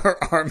locks our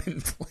arm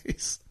in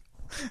place.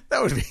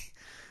 That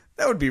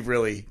would be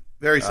really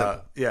very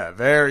simple.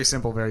 Very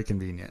simple, very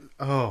convenient.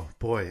 Oh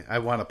boy, I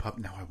want a pup.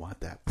 Now I want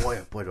that. Boy,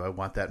 do I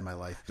want that in my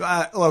life.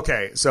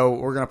 Okay, so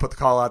we're gonna put the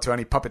call out to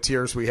any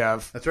puppeteers we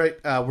have. That's right.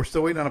 We're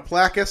still waiting on a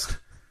plaquist.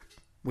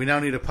 We now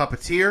need a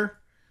puppeteer.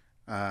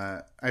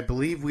 I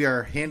believe we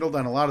are handled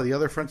on a lot of the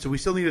other fronts. So we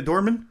still need a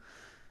doorman.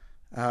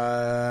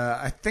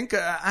 I think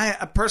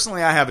I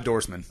personally have a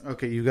doorsman.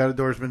 Okay, you got a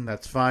doorsman.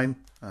 That's fine.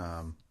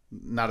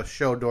 Not a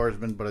show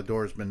doorsman, but a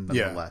doorsman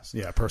nonetheless.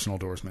 Yeah, personal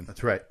doorsman.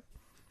 That's right.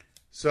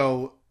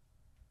 So,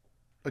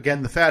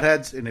 again, the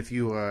Fatheads, and if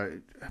you,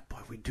 boy,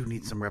 we do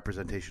need some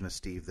representation of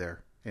Steve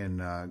there in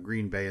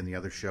Green Bay and the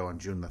other show on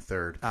June the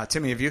 3rd.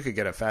 Timmy, if you could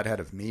get a Fathead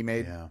of me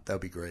made, that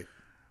would be great.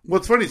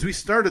 What's funny is we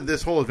started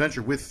this whole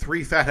adventure with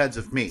 3 Fatheads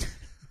of me.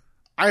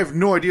 I have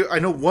no idea. I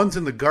know one's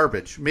in the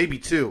garbage, maybe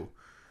 2.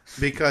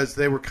 Because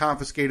they were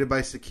confiscated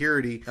by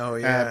security,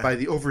 by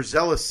the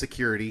overzealous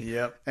security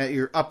at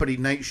your uppity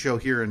night show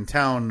here in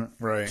town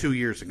 2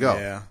 years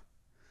ago.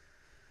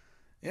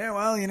 Yeah,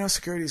 well,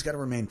 security's got to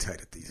remain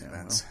tight at these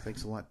events. Well,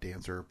 thanks a lot,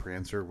 Dancer or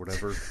Prancer,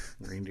 whatever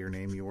reindeer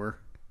name you were.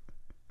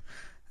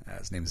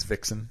 His name's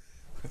Vixen.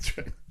 That's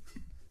right.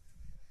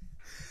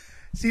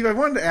 Steve, I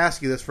wanted to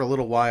ask you this for a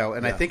little while,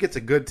 and I think it's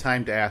a good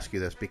time to ask you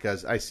this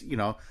because we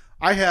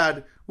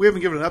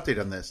haven't given an update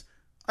on this.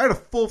 I had a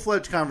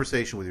full-fledged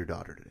conversation with your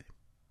daughter today.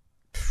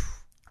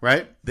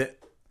 Right?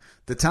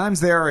 The times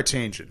there are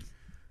changing.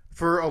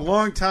 For a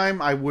long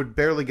time, I would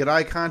barely get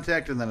eye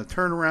contact and then a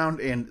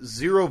turnaround and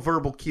 0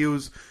 verbal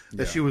cues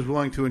that she was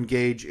willing to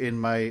engage in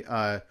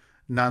my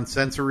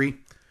nonsensory.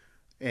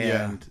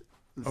 And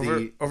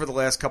over the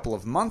last couple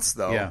of months,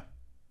 though,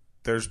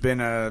 there's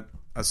been a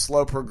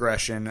slow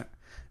progression.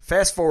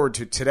 Fast forward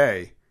to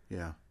today.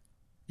 Yeah.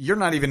 You're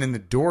not even in the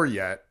door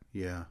yet.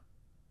 Yeah.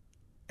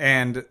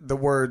 And the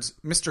words,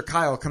 "Mr.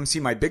 Kyle, come see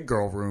my big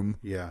girl room,"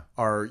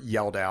 are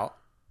yelled out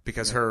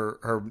because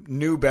her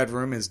new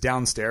bedroom is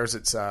downstairs.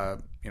 It's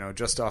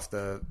just off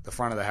the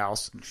front of the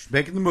house. She's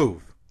making the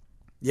move.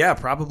 Yeah,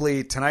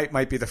 probably tonight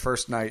might be the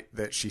first night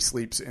that she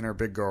sleeps in her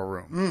big girl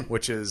room,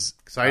 which is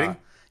exciting.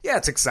 Yeah,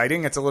 it's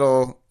exciting. It's a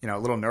little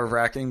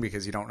nerve-wracking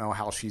because you don't know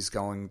how she's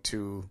going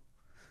to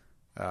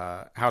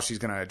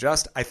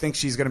adjust. I think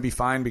she's going to be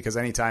fine because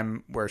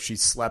anytime where she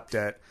slept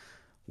at,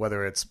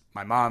 whether it's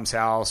my mom's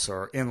house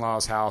or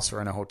in-laws' house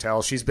or in a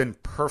hotel, she's been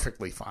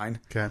perfectly fine.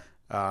 Okay.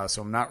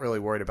 So I'm not really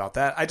worried about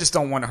that. I just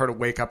don't want her to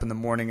wake up in the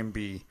morning and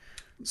be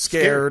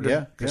scared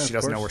because she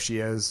doesn't know where she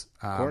is.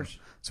 Of course.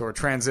 So we're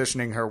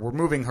transitioning her. We're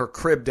moving her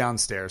crib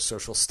downstairs, so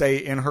she'll stay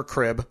in her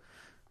crib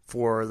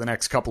for the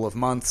next couple of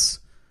months,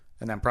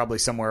 and then probably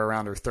somewhere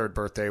around her 3rd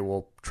birthday,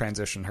 we'll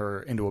transition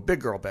her into a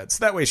big girl bed.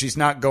 So that way she's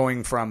not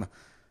going from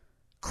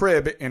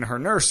crib in her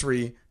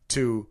nursery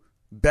to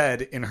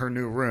bed in her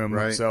new room.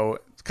 Right. So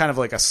it's kind of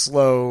like a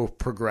slow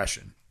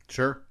progression.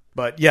 Sure.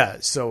 But yeah,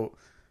 so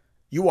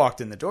you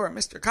walked in the door,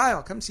 "Mr.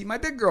 Kyle, come see my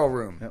big girl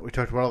room." Yeah, we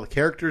talked about all the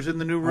characters in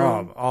the new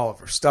room. All of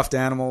her stuffed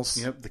animals.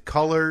 Yep, the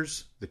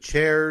colors, the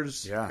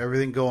chairs,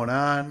 everything going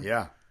on.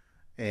 Yeah.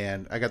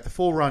 And I got the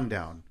full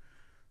rundown.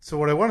 So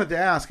what I wanted to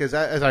ask is,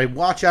 as I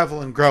watch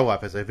Evelyn grow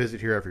up, as I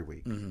visit here every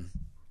week,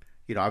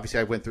 obviously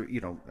I went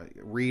through,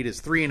 Reed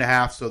is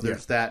 3.5, so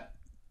there's that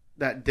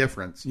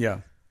difference. Yeah.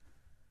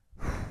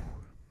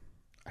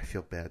 I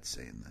feel bad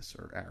saying this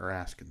or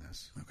asking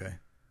this. Okay.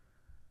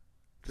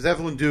 Does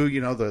Evelyn do,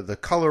 the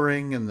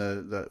coloring and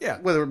the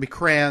whether it be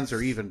crayons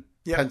or even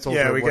pencils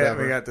or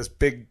whatever? We got this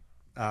big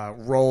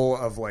roll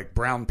of like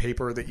brown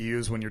paper that you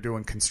use when you're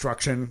doing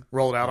construction,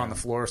 roll it out on the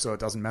floor so it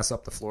doesn't mess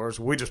up the floors.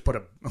 We just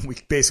we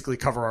basically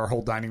cover our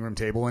whole dining room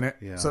table in it,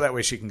 so that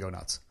way she can go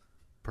nuts.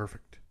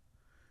 Perfect.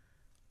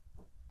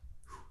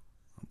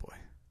 Oh boy,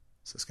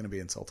 is this going to be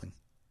insulting?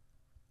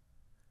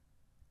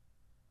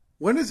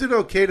 When is it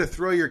okay to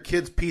throw your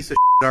kid's piece of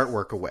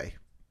artwork away?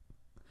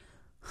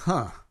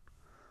 Huh.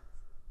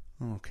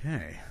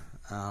 Okay.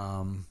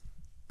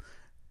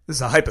 This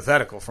is a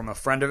hypothetical from a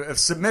friend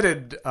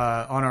submitted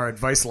on our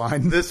advice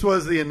line. This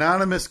was the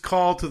anonymous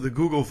call to the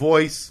Google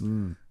Voice.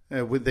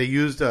 They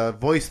used a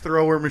voice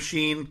thrower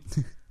machine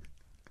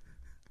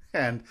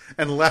and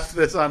left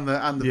this on the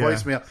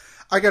voicemail.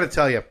 I got to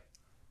tell you,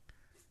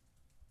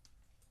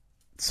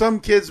 some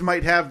kids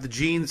might have the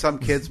gene, some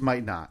kids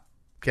might not.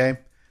 Okay,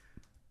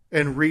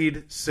 and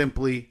Reed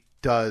simply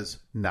does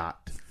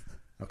not.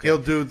 Okay. He'll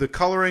do the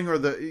coloring or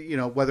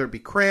whether it be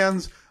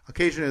crayons.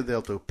 Occasionally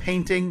they'll do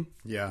painting.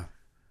 Yeah.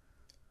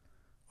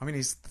 I mean,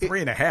 he's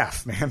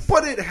 3.5, man.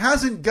 But it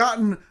hasn't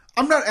gotten...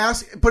 I'm not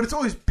asking... But it's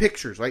always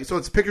pictures, right? So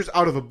it's pictures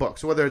out of a book.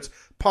 So whether it's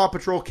Paw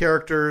Patrol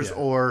characters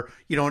or,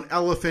 an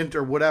elephant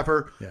or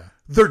whatever,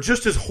 they're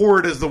just as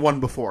horrid as the one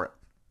before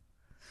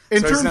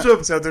it.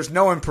 So there's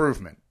no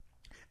improvement.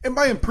 And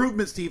by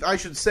improvement, Steve, I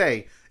should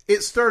say,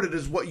 it started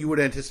as what you would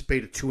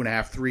anticipate a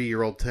 2.5,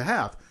 3-year-old to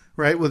have,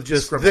 right? With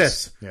just scribbles.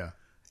 This. Yeah.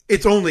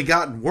 It's only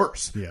gotten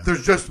worse. Yeah.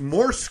 There's just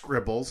more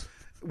scribbles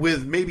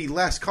with maybe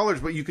less colors,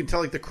 but you can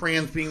tell like the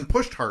crayons being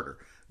pushed harder.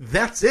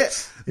 That's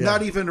it. Yeah.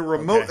 Not even a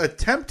remote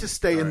attempt to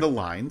stay in the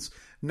lines.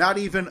 Not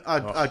even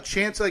a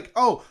chance like,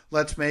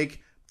 let's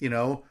make,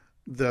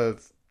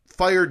 the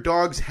fire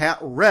dog's hat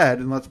red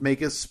and let's make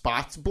his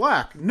spots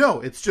black.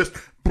 No, it's just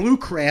blue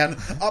crayon,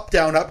 up,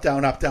 down, up,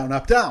 down, up, down,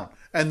 up, down.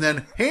 And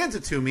then hands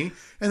it to me.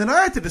 And then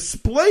I have to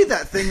display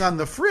that thing on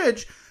the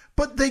fridge,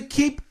 but they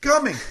keep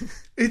coming.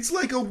 It's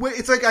like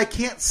I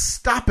can't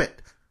stop it.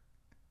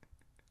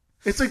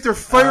 It's like they're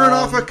firing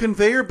off a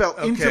conveyor belt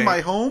into my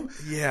home.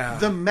 Yeah.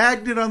 The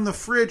magnet on the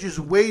fridge is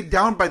weighed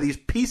down by these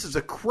pieces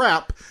of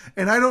crap,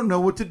 and I don't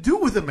know what to do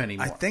with them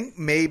anymore. I think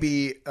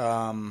maybe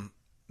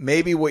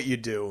what you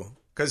do,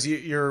 because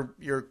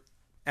your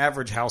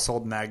average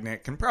household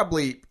magnet can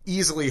probably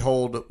easily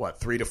hold,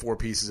 3 to 4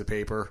 pieces of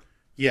paper?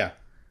 Yeah.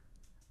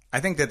 I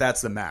think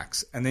that's the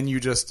max. And then you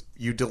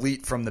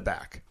delete from the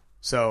back.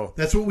 So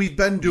that's what we've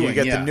been doing.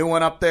 You get the new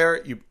one up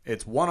there.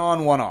 It's one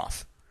on, one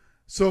off.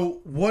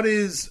 So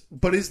is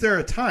there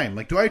a time?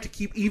 Like, do I have to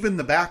keep even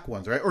the back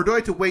ones, right? Or do I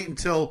have to wait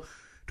do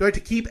I have to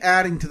keep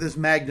adding to this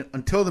magnet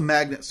until the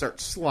magnet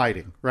starts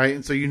sliding, right?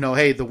 And so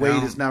hey, the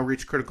weight has now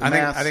reached critical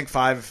mass. I think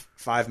five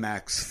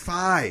max.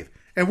 5.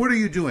 And what are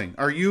you doing?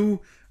 Are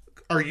you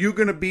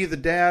going to be the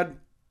dad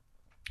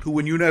who,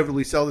 when you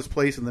inevitably sell this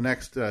place in the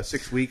next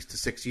 6 weeks to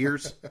 6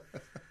 years,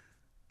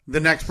 the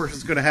next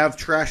person's going to have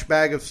trash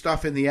bag of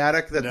stuff in the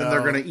attic that then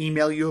they're going to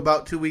email you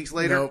about 2 weeks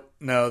later? Nope.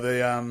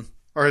 No,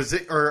 Or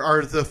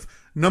are the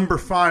number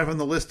 5 on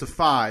the list of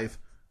 5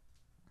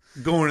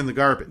 going in the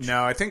garbage?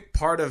 No, I think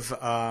part of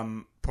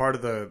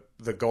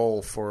the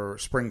goal for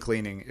spring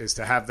cleaning is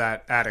to have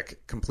that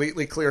attic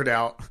completely cleared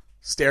out,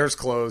 stairs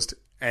closed,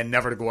 and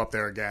never to go up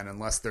there again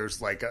unless there's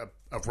like a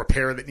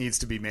repair that needs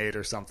to be made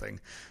or something.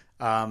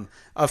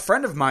 A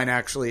friend of mine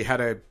actually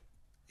him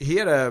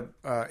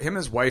and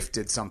his wife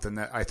did something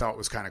that I thought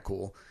was kind of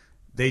cool.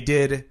 They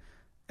did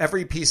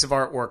every piece of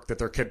artwork that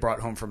their kid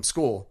brought home from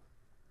school,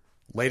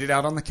 laid it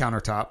out on the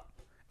countertop,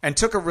 and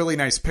took a really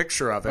nice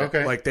picture of it.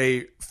 Okay. Like,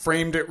 they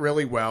framed it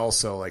really well,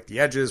 so like the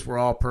edges were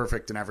all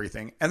perfect and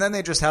everything. And then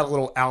they just had a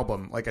little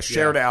album, like a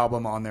shared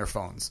album on their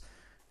phones.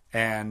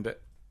 And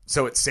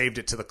so it saved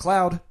it to the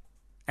cloud.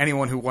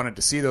 Anyone who wanted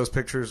to see those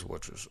pictures,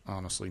 which was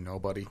honestly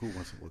nobody. Who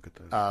wants to look at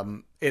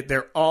that?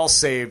 They're all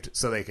saved,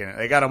 so they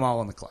got them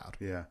all in the cloud.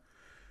 Yeah.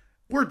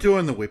 We're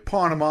doing we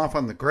pawn them off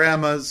on the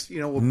grandmas.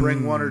 We'll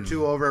bring 1 or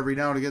 2 over every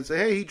now and again and say,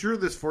 hey, he drew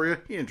this for you.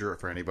 He didn't draw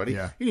it for anybody.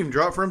 Yeah. He didn't even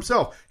draw it for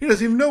himself. He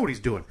doesn't even know what he's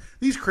doing.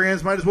 These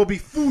crayons might as well be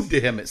food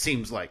to him, it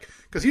seems like.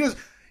 Because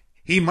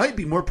he might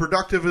be more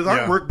productive with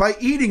artwork by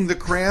eating the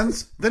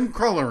crayons than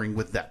coloring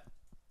with them.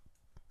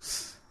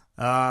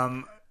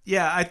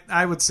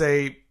 I would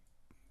say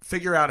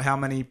figure out how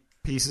many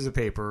pieces of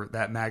paper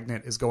that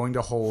magnet is going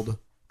to hold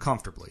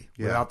comfortably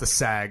without the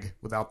sag,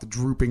 without the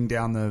drooping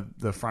down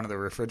the front of the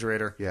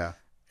refrigerator. Yeah.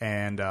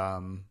 And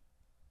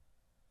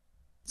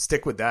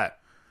stick with that.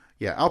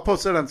 Yeah, I'll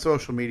post that on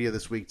social media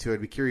this week, too. I'd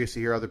be curious to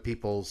hear other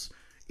people's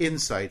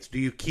insights. Do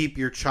you keep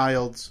your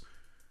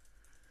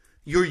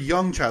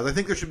young child? I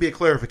think there should be a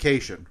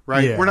clarification,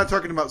 right? Yeah. We're not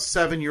talking about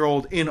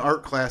 7-year-old in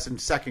art class in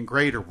 2nd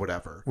grade or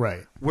whatever.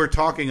 Right. We're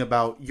talking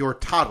about your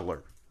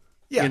toddler.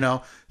 Yeah.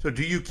 So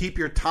do you keep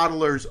your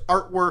toddler's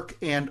artwork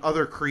and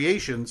other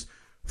creations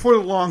for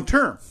the long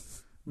term?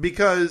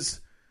 Because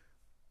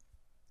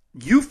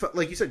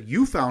like you said,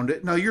 you found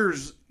it. Now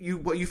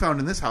what you found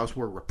in this house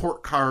were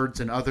report cards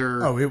and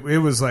other. Oh, it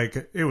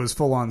was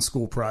full on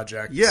school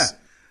projects. Yeah.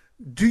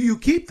 Do you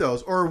keep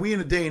those, or are we in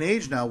a day and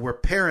age now where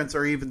parents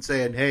are even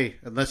saying, "Hey,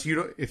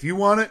 if you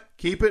want it,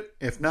 keep it.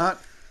 If not,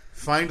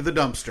 Find the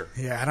dumpster.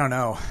 Yeah, I don't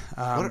know.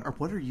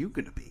 What are you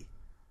going to be?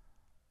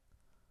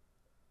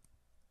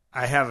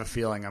 I have a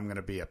feeling I'm going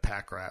to be a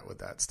pack rat with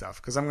that stuff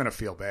because I'm going to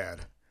feel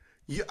bad.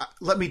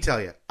 Let me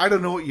tell you, I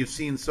don't know what you've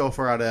seen so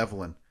far out of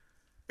Evelyn.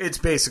 It's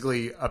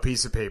basically a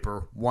piece of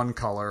paper, one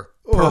color,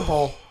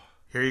 purple.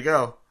 Here you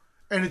go.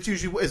 And it's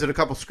usually, is it a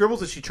couple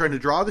scribbles? Is she trying to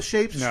draw the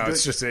shapes? No,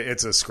 it's just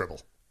it's a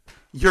scribble.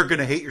 You're going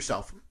to hate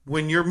yourself.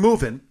 When you're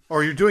moving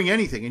or you're doing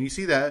anything and you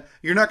see that,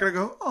 you're not going to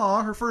go,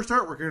 oh, her first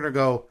artwork. You're going to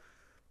go,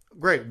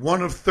 great,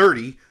 one of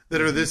 30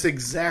 that are this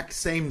exact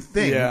same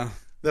thing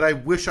that I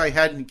wish I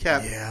hadn't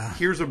kept. Yeah.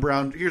 Here's a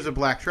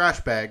black trash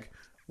bag.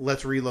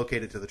 Let's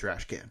relocate it to the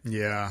trash can.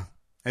 Yeah.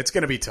 It's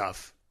going to be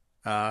tough.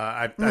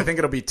 I think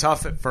it'll be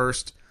tough at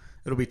first.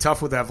 It'll be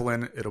tough with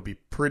Evelyn. It'll be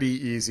pretty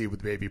easy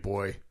with Baby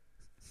Boy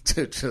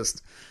to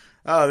just,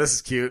 oh, this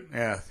is cute.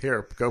 Yeah,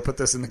 here, go put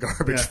this in the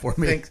garbage for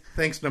me.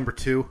 Thanks, number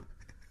 2.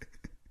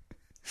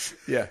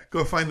 Yeah.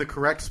 Go find the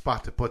correct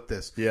spot to put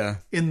this. Yeah.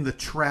 In the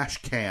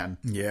trash can.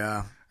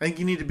 Yeah. I think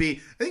you need to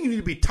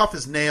be tough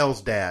as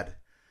nails, Dad.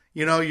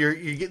 You know,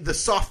 you get the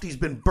softy's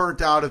been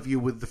burnt out of you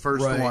with the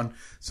first one.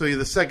 So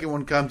the second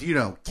one comes, you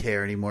don't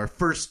care anymore.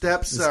 First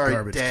step,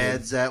 sorry,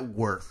 Dad's at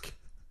work.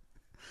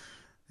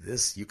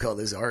 You call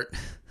this art?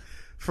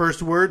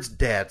 First words,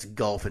 Dad's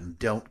golfing,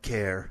 don't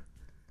care.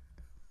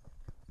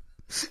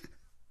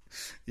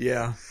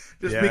 Yeah.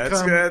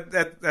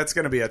 That's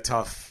going to be a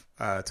tough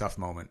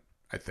moment,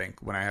 I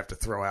think, when I have to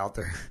throw out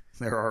their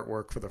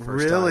artwork for the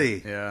first time.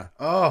 Really? Yeah.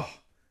 Oh,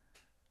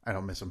 I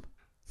don't miss them.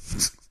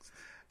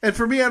 And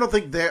for me, I don't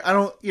think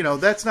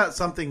that's not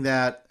something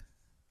that,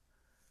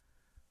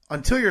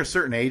 until you're a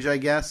certain age, I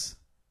guess,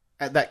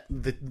 at that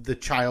the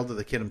child or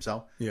the kid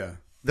himself,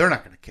 they're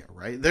not going to care,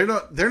 right? They're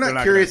not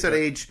curious at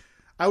age,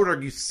 I would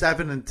argue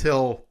 7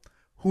 until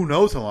who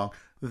knows how long.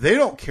 They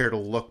don't care to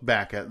look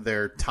back at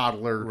their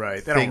toddler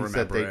things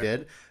that they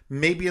did.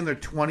 Maybe in their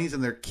 20s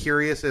and they're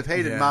curious if,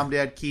 hey, did mom,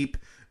 dad keep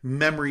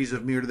memories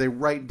of me, or do they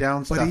write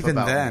down stuff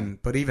about me?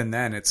 But even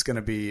then, it's going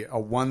to be a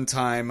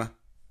one-time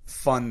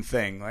fun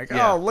thing. Like,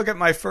 oh, look at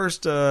my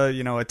first,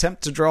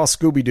 attempt to draw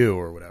Scooby-Doo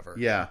or whatever.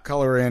 Yeah.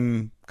 Color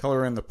in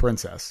the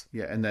princess.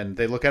 Yeah, and then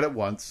they look at it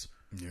once.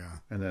 Yeah.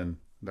 And then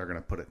they're going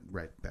to put it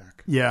right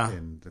back. Yeah.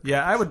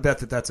 Yeah, I would bet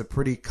that's a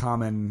pretty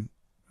common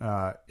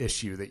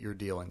issue that you're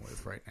dealing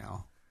with right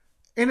now.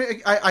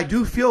 And I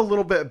do feel a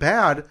little bit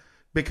bad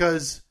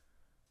because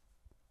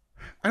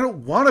I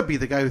don't want to be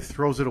the guy who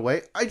throws it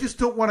away. I just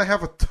don't want to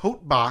have a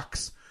tote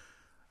box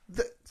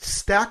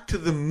stacked to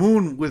the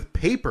moon with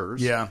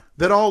papers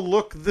that all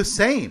look the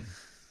same.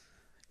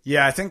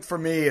 Yeah, I think for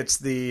me it's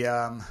the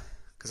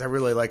because I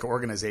really like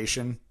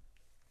organization.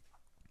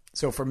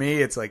 So for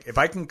me, it's like if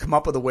I can come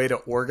up with a way to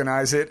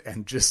organize it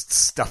and just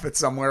stuff it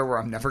somewhere where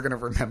I'm never going to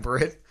remember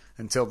it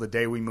until the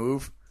day we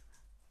move,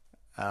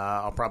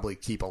 I'll probably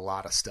keep a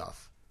lot of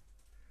stuff.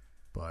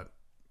 But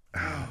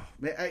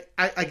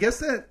I guess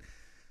that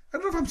I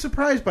don't know if I'm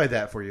surprised by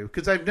that for you,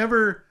 because I've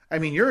never. I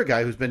mean, you're a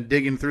guy who's been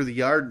digging through the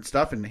yard and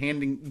stuff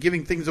and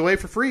giving things away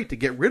for free to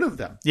get rid of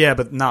them. Yeah,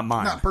 but not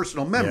mine. Not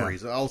personal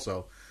memories.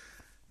 Also,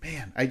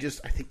 man, I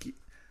think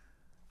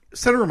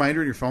set a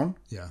reminder in your phone.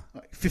 Yeah,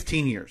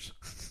 15 years,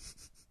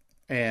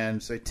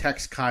 and say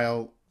text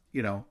Kyle.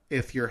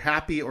 If you're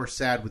happy or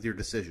sad with your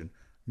decision,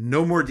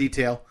 no more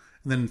detail.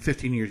 And then in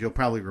 15 years, you'll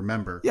probably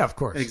remember. Yeah, of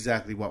course.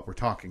 Exactly what we're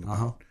talking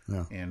about.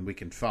 Yeah. And we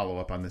can follow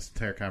up on this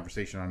entire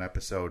conversation on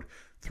episode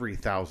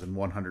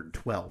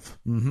 3112.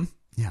 Mm-hmm.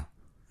 Yeah.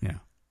 Yeah.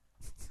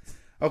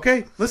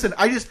 Okay. Listen,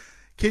 am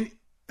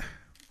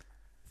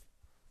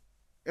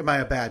I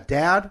a bad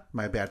dad? Am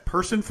I a bad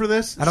person for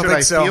this? I don't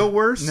think so. Feel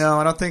worse?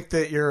 No, I don't think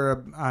that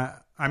you're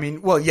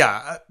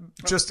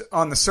just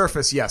on the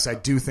surface, yes, I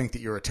do think that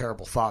you're a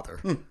terrible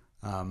father.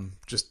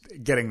 Just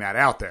getting that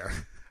out there.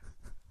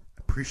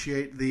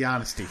 Appreciate the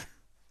honesty.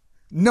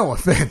 No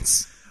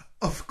offense.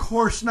 Of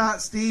course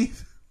not,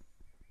 Steve.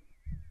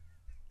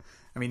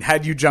 I mean,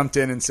 had you jumped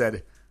in and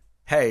said,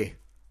 hey,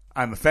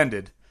 I'm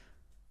offended,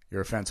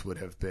 your offense would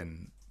have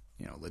been,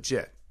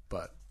 legit.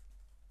 But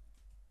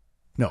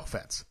no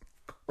offense.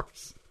 Of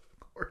course.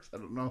 I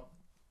don't know.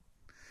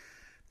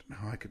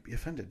 How I could be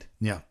offended.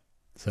 Yeah.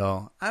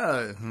 So, I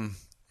don't.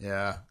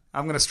 Yeah.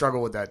 I'm going to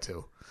struggle with that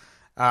too.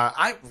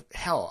 I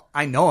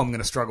know I'm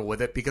going to struggle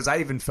with it because I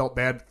even felt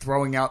bad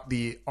throwing out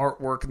the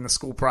artwork and the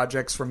school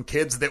projects from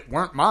kids that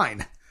weren't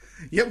mine.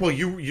 Yeah, well,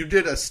 you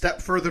did a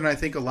step further than I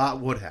think a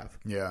lot would have.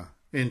 Yeah.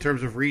 In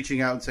terms of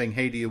reaching out and saying,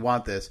 hey, do you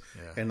want this?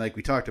 Yeah. And like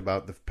we talked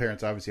about, the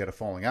parents obviously had a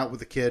falling out with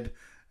the kid.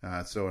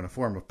 So in a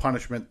form of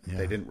punishment,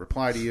 they didn't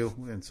reply to you.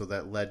 And so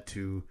that led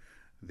to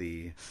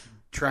the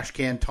trash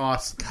can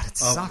toss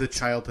of the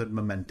childhood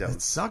mementos.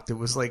 It sucked. It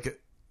was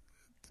like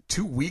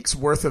 2 weeks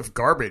worth of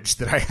garbage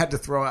that I had to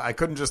throw out. I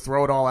couldn't just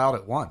throw it all out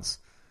at once.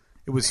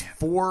 It was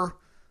 4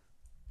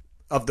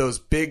 of those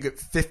big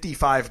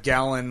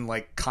 55-gallon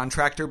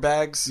contractor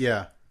bags.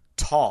 Yeah.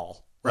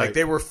 Tall. Right. Like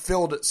they were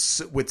filled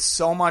with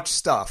so much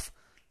stuff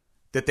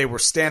that they were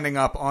standing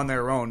up on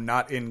their own,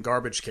 not in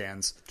garbage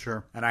cans.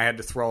 Sure. And I had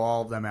to throw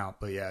all of them out.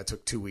 But yeah, it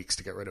took 2 weeks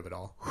to get rid of it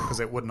all because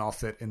it wouldn't all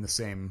fit in the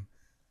same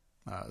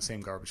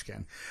same garbage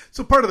can.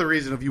 So part of the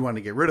reason of you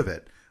wanting to get rid of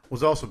it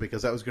was also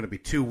because that was going to be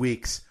 2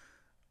 weeks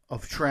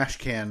of trash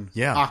can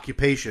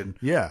occupation.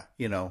 Yeah.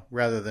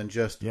 Rather than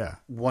just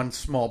one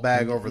small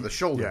bag over the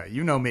shoulder. Yeah,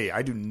 you know me.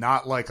 I do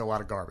not like a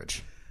lot of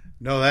garbage.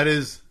 No, that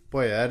is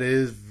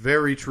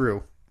very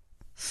true.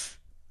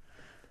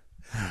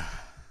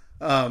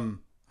 Oh,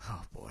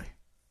 boy.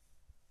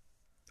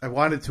 I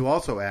wanted to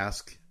also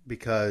ask,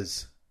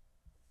 because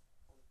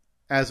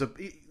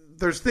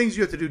there's things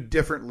you have to do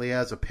differently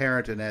as a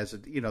parent and as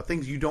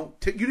things you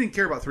didn't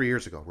care about 3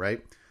 years ago,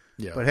 right?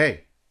 Yeah. But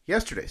hey,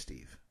 yesterday,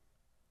 Steve.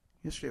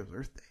 Yesterday was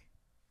Earth Day.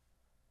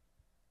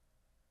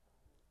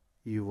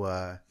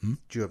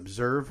 Did you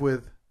observe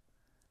with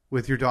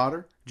your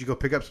daughter? Did you go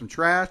pick up some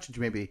trash? Did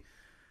you maybe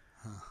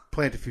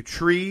plant a few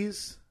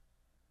trees?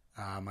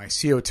 My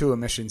CO2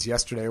 emissions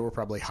yesterday were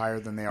probably higher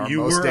than they are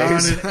you most were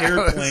days. On an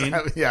airplane.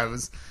 I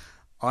was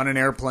on an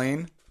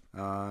airplane.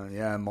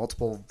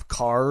 Multiple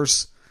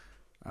cars.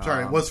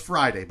 Sorry, it was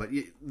Friday, but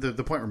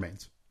the point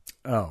remains.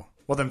 Oh.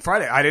 Well, then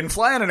Friday. I didn't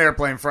fly on an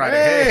airplane Friday.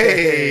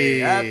 Hey!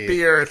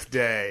 Happy Earth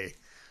Day.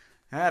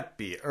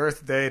 Happy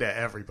Earth Day to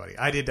everybody.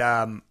 I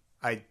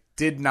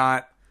did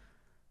not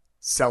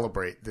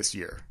celebrate this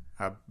year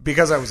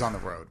because I was on the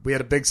road. We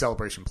had a big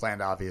celebration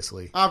planned,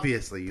 obviously.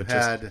 Obviously, you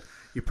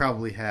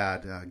probably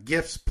had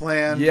gifts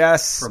planned.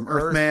 Yes, from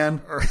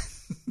Earthman.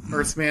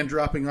 Earthman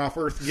dropping off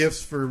Earth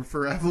gifts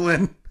for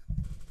Evelyn.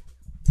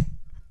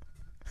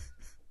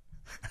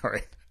 All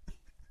right,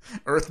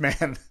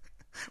 Earthman.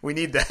 We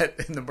need that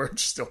in the merch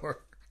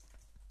store.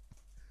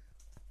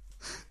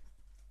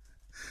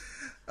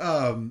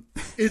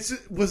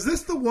 Was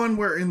this the one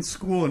where in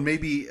school, and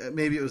maybe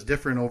it was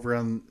different over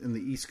in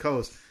the East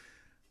Coast,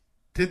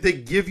 did they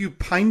give you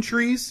pine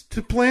trees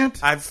to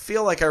plant? I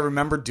feel like I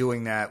remember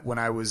doing that when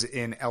I was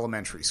in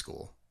elementary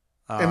school.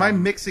 Am I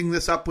mixing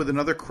this up with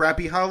another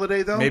crappy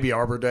holiday, though? Maybe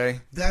Arbor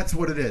Day. That's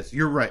what it is.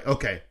 You're right.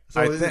 Okay.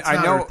 So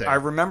I know. I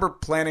remember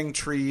planting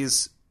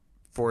trees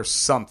for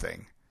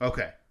something.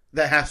 Okay.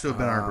 That has to have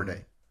been Arbor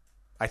Day.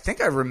 I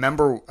think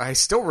I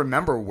still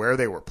remember where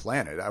they were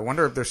planted. I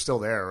wonder if they're still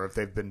there or if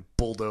they've been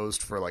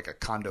bulldozed for like a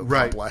condo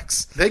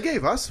complex. They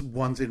gave us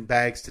ones in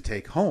bags to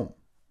take home.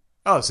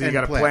 Oh, so you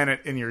got to plant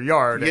it in your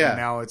yard. Yeah. And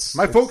now it's...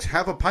 My folks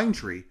have a pine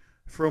tree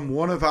from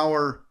one of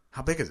our...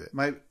 How big is it?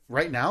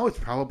 Right now, it's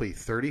probably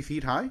 30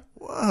 feet high.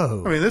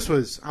 Whoa. I mean, this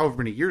was however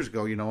many years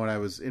ago, when I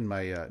was in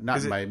my...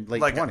 not in my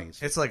late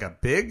 20s. It's like a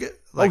big...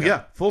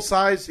 Full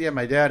size. Yeah,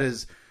 my dad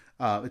is...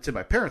 it's in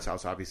my parents'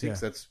 house, obviously,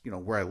 because that's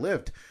where I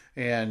lived.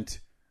 And...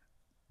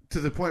 to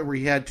the point where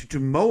he had to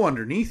mow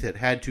underneath it,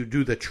 had to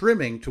do the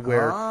trimming to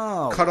where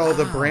cut all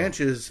the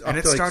branches up and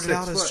it to like started 6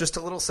 out foot. as just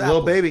a little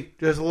sapling.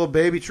 Just a little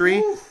baby tree.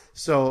 Ooh.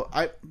 So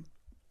I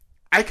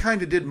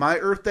kind of did my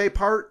Earth Day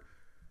part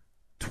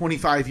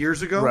 25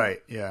 years ago.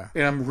 Right, yeah.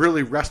 And I'm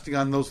really resting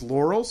on those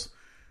laurels.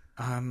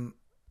 I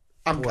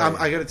got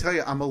to tell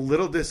you, I'm a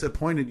little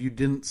disappointed you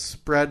didn't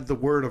spread the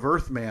word of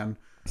Earthman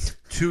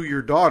to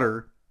your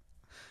daughter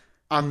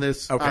on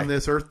this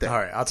Earth Day. All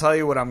right, I'll tell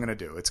you what I'm going to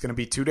do. It's going to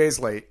be 2 days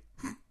late.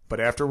 But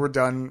after we're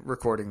done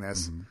recording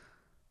this, I'm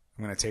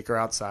going to take her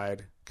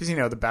outside. Because,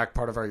 the back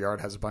part of our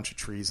yard has a bunch of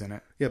trees in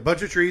it. Yeah, a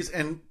bunch of trees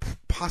and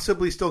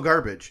possibly still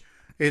garbage.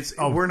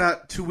 We're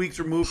not 2 weeks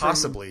removed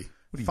possibly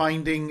from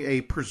finding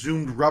a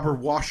presumed rubber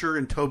washer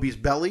in Toby's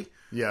belly.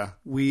 Yeah.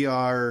 We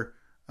are,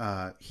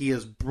 he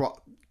has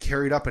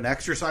carried up an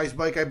exercise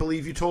bike, I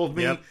believe you told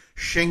me. Yep.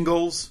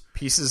 Shingles.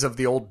 Pieces of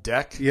the old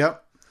deck.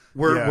 Yep.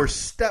 We're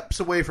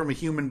steps away from a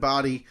human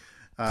body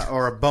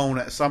or a bone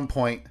at some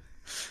point.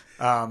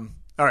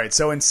 All right,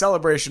 so in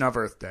celebration of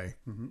Earth Day,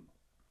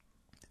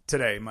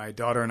 today my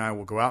daughter and I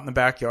will go out in the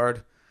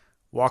backyard,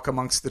 walk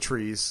amongst the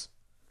trees.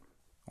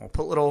 We'll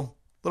put little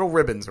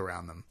ribbons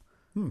around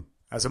them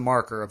as a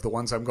marker of the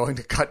ones I'm going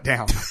to cut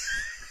down.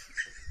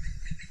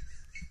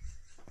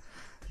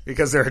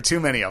 Because there are too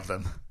many of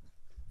them,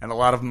 and a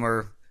lot of them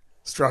are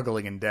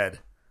struggling and dead.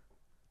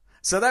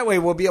 So that way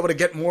we'll be able to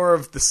get more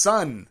of the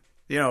sun,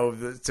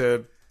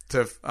 to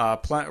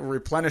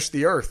replenish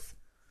the earth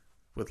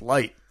with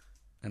light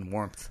and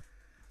warmth.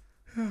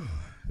 I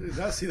did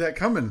not see that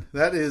coming.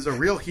 That is a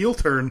real heel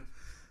turn.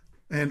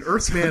 And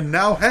Earthman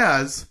now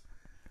has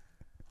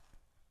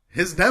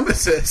his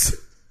nemesis.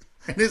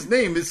 And his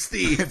name is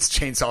Steve. It's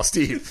Chainsaw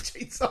Steve.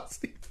 Chainsaw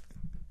Steve.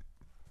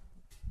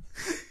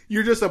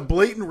 You're just a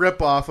blatant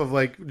ripoff of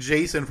like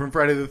Jason from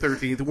Friday the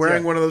 13th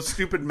wearing one of those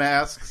stupid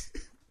masks.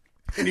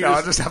 And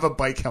I'll just have a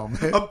bike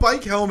helmet. A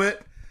bike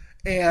helmet.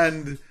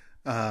 And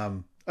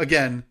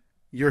again,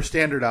 your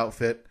standard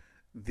outfit.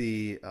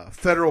 The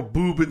federal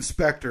boob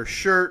inspector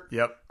shirt,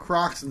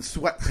 Crocs and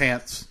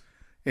sweatpants,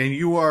 and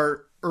you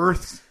are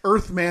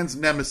Earthman's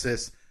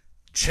nemesis,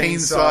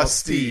 Chainsaw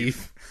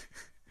Steve.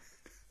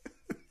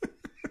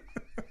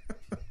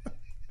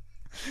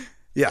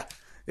 Yeah,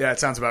 it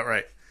sounds about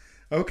right.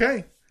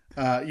 Okay,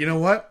 you know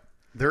what?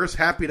 They're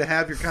happy to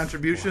have your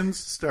contributions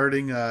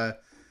starting in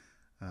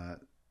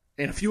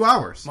a few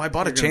hours. Well, I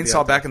bought a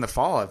chainsaw back in the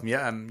fall.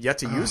 I'm yet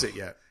to use it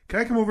yet. Can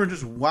I come over and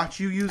just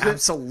watch you use it?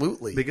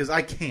 Absolutely. Because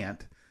I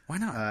can't. Why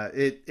not?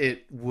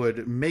 It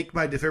would make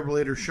my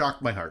defibrillator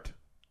shock my heart.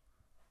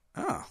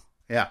 Oh.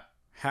 Yeah.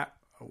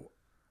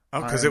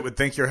 Because it would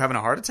think you're having a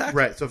heart attack?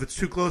 Right. So if it's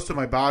too close to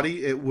my body,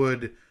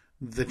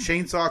 the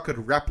chainsaw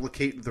could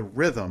replicate the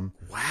rhythm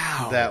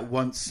that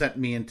once sent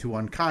me into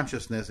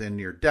unconsciousness and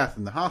near death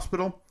in the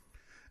hospital.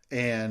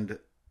 And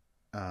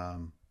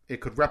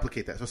it could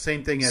replicate that. So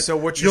same thing as you'll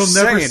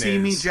never see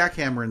me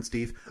jackhammering,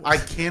 Steve. I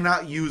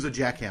cannot use a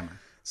jackhammer.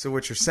 So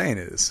what you're saying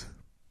is,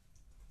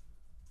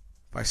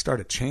 if I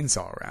start a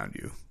chainsaw around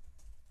you,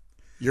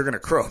 you're going to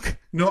croak.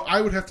 No,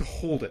 I would have to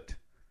hold it.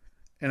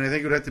 And I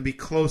think it would have to be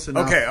close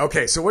enough.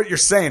 Okay. So what you're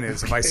saying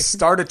is, if I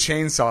start a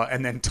chainsaw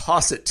and then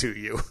toss it to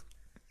you,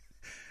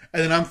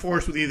 and then I'm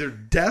forced with either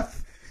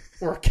death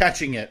or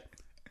catching it,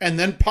 and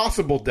then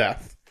possible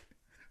death,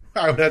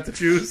 I would have to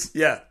choose.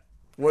 Yeah.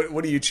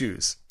 What do you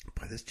choose?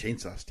 Boy, this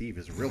Chainsaw Steve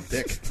is a real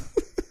dick.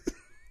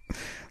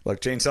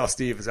 Look, Chainsaw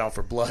Steve is out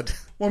for blood.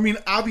 Well, I mean,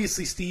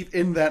 obviously, Steve,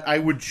 in that I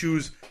would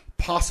choose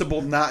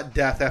possible not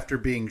death after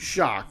being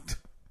shocked,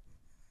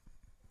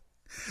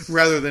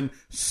 rather than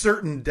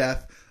certain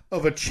death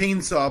of a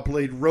chainsaw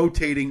blade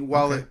rotating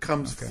while it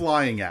comes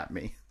flying at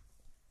me.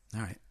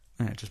 All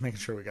right. Just making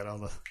sure we got all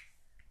the.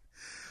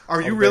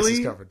 Are you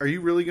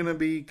really going to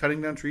be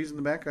cutting down trees in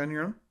the back on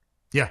your own?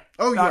 Yeah.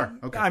 Oh, you are.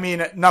 Okay. I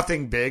mean,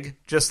 nothing big.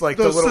 Just like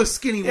those the little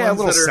skinny ones,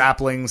 little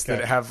saplings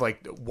that have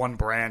like one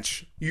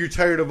branch. You're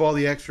tired of all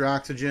the extra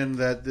oxygen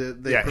that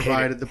they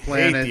provided the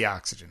planet. Hate the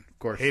oxygen, of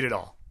course. Hate it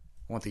all.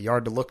 I want the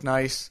yard to look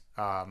nice.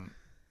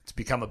 It's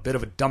become a bit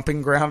of a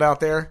dumping ground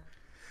out there.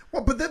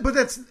 Well, but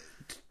that's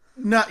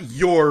not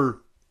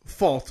your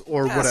fault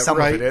or whatever, some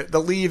right? of it. The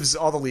leaves,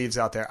 all the leaves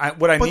out there.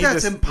 What I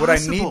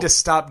need to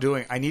stop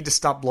doing, I need to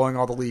stop blowing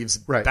all the leaves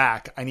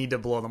back. I need to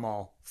blow them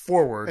all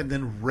forward, and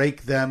then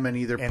rake them and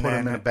either put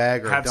them in a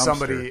bag or have a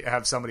dumpster.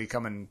 Have somebody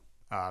come and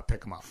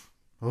pick them up.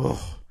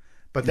 Oh,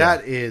 but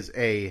that is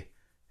a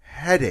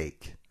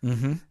headache.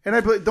 Mm-hmm. And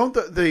I believe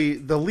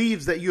the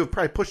leaves that you have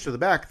probably pushed to the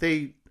back,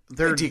 they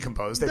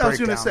decompose. They break down. I was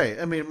going to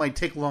say. I mean, it might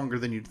take longer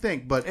than you'd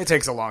think, but it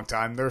takes a long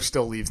time. There's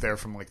still leaves there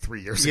from like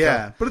 3 years ago.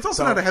 Yeah, but it's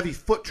also not a heavy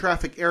foot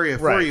traffic area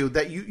for you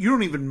that you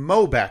don't even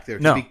mow back there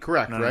to be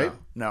correct, right?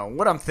 No.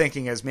 What I'm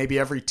thinking is maybe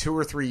every 2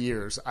 or 3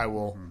 years I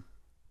will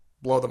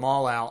blow them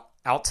all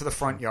out to the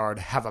front yard,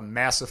 have a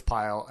massive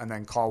pile, and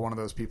then call one of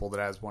those people that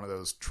has one of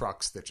those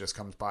trucks that just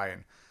comes by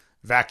and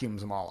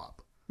vacuums them all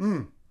up.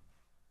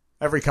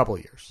 Every couple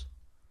of years.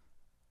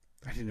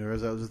 I didn't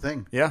realize that was a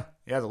thing. Yeah,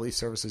 the leaf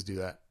services do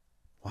that.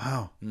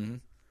 Wow. Mm-hmm.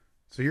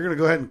 So you're going to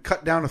go ahead and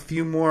cut down a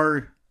few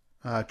more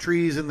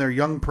trees in their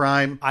young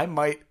prime. I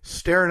might.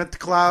 Staring at the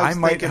clouds,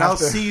 thinking, I'll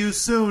see you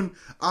soon.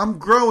 I'm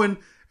growing.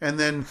 And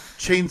then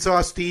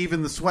Chainsaw Steve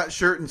in the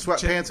sweatshirt and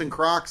sweatpants and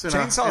Crocs and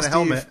a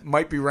helmet. Steve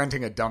might be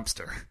renting a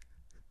dumpster.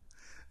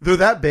 They're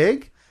that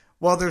big?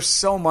 Well, there's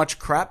so much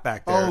crap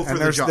back there. Oh, and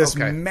there's this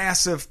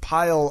massive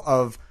pile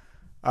of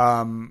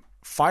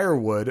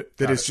firewood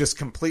that is just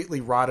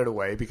completely rotted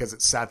away because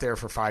it sat there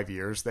for 5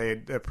 years.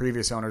 The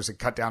previous owners had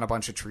cut down a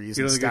bunch of trees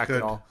and stacked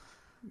it all.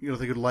 You don't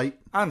think it would light?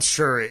 I'm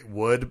sure it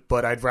would,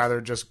 but I'd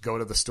rather just go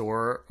to the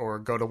store or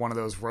go to one of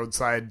those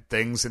roadside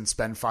things and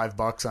spend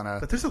 $5 on a...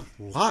 But there's a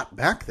lot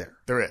back there.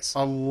 There is.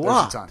 A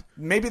lot. There's a ton.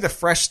 Maybe the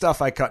fresh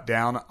stuff I cut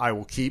down I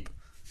will keep,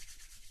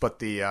 but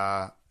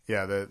the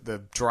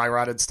dry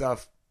rotted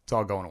stuff, it's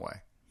all going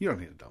away. You don't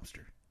need a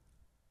dumpster.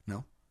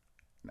 No?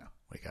 No.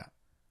 What do you got?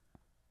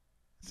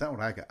 It's not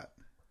what I got.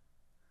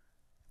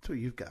 That's what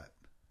you've got.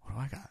 What do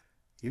I got?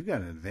 You've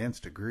got an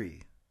advanced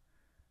degree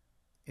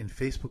in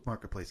Facebook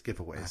Marketplace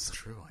giveaways. That's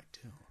true, I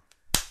do.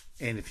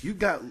 And if you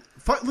got...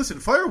 Listen,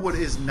 firewood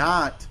is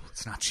not...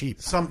 It's not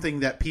cheap.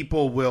 Something that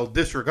people will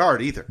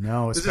disregard either.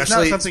 No,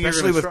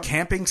 especially with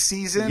camping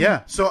season.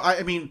 Yeah. So,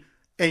 I mean...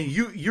 And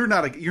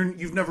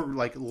you've never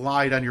like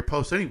lied on your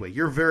post anyway.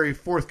 You're very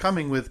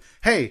forthcoming with,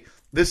 hey,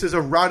 this is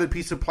a rotted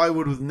piece of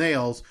plywood with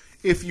nails.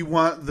 If you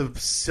want the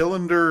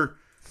cylinder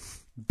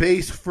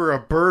base for a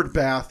bird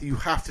bath, you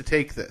have to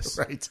take this.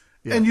 Right.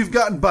 Yeah. And you've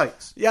gotten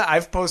bites. Yeah,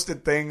 I've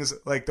posted things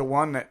like the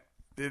one that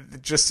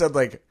it just said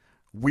like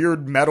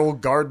weird metal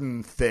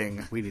garden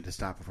thing. We need to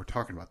stop if we're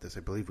talking about this.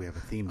 I believe we have a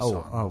theme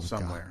song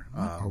somewhere.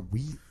 What are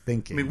we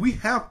thinking? I mean, we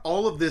have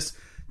all of this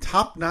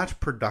top-notch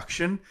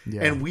production,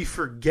 and we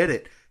forget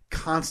it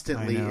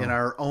constantly in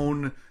our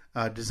own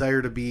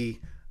desire to be,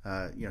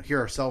 hear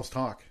ourselves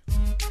talk.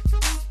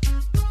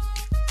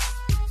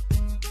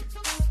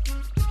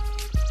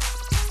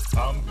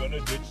 I'm gonna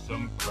ditch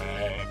some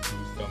crack to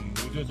some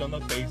losers on the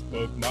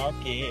Facebook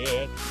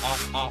market.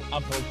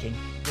 I'm poaching,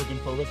 looking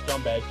for a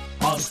scumbag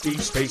on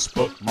Steve's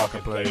Facebook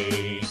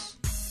Marketplace.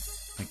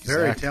 Thank you,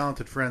 Very Zach.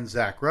 Talented friend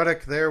Zach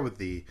Ruddick there with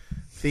the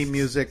theme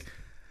music.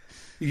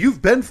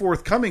 You've been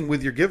forthcoming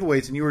with your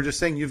giveaways, and you were just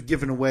saying you've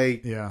given away.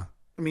 Yeah.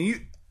 I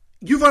mean,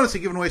 you've honestly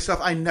given away stuff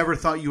I never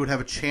thought you would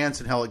have a chance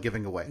in hell at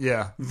giving away.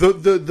 Yeah.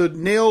 The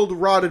nailed,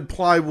 rotted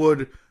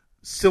plywood,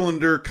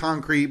 cylinder,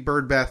 concrete,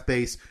 bird bath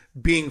base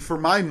being, for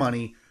my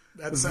money,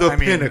 the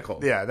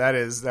pinnacle. Yeah,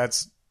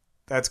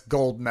 that's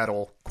gold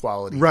medal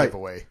quality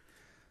giveaway.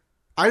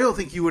 I don't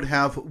think you would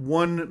have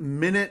 1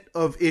 minute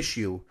of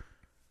issue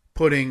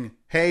putting,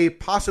 hey,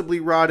 possibly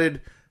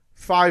rotted,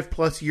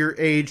 5+ year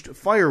aged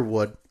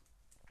firewood,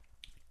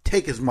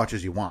 take as much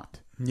as you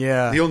want.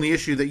 Yeah. The only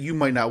issue that you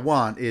might not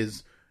want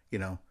is, you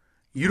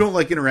don't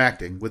like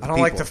interacting with people. I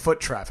don't like the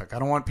foot traffic. I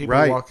don't want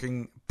people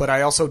walking, but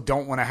I also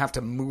don't want to have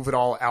to move it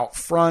all out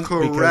front.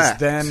 Correct. Because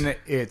then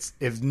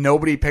if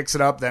nobody picks it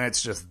up, then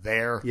it's just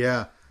there.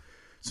 Yeah.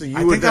 So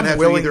you would then have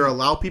to either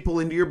allow people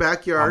into your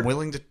backyard. I'm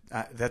willing to.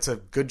 That's a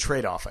good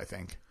trade-off, I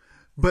think.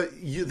 But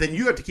then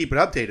you have to keep it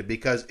updated,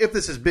 because if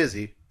this is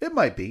busy, it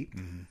might be.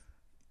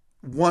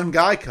 Mm-hmm. One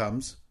guy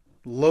comes,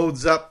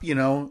 loads up,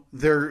 their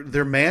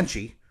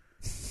Manchi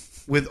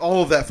with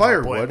all of that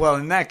firewood. Well,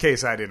 in that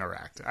case, I'd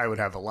interact. I would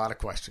have a lot of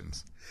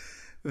questions.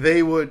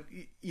 They would,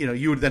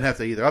 you would then have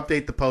to either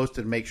update the post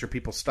and make sure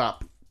people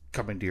stop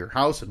coming to your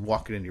house and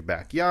walking in your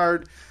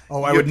backyard.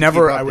 Oh, I would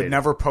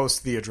never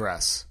post the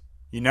address.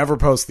 You never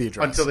post the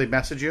address. Until they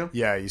message you?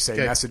 Yeah, you say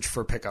message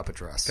for pickup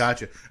address.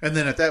 Gotcha. And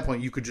then at that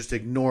point, you could just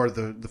ignore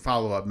the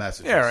follow-up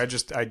messages. Yeah,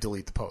 I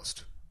delete the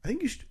post. I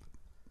think you should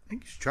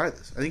try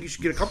this. I think you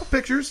should get a couple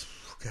pictures.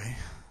 Okay.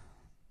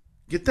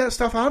 Get that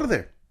stuff out of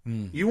there.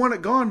 You want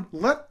it gone,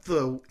 let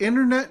the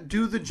internet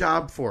do the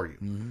job for you.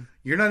 Mm-hmm.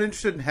 You're not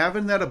interested in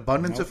having that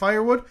abundance of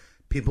firewood?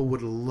 People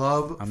would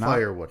love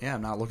firewood.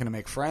 I'm not looking to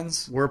make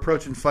friends. We're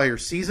approaching fire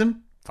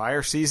season.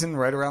 Fire season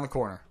right around the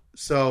corner.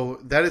 So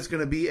that is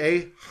going to be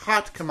a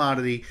hot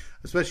commodity,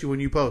 especially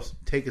when you post.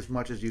 Take as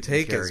much as you can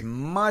carry. Take as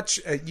much.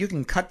 You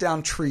can cut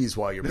down trees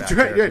while you're back That's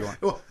right, there if you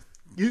want. Well,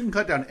 you can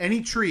cut down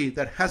any tree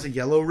that has a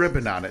yellow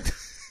ribbon on it.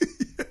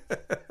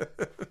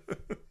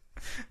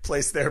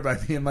 Placed there by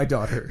me and my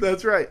daughter.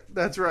 That's right.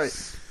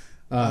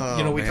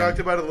 We talked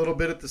about it a little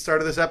bit at the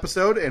start of this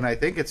episode, and I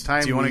think it's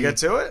time. Do you want to get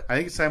to it? I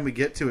think it's time we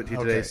get to it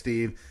today,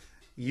 Steve.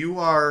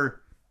 We're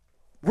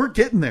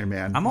getting there,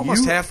 man. I'm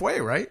almost halfway,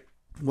 right?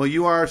 Well,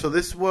 you are. So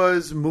this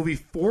was movie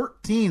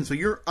 14. So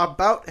you're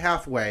about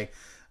halfway.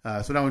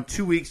 So now in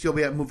 2 weeks, you'll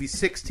be at movie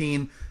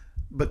 16.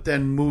 But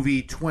then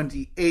movie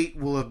 28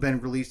 will have been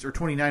released, or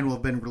 29 will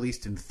have been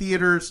released in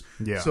theaters.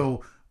 Yeah.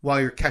 So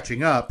while you're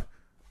catching up,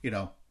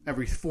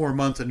 every 4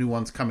 months a new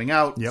one's coming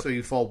out. Yep. So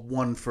you fall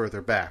one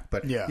further back.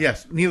 But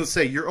yes, needless to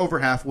say, you're over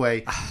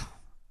halfway.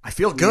 I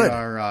feel good.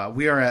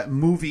 We are at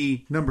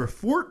movie number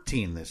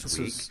 14 this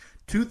week.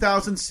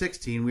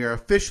 2016. We are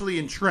officially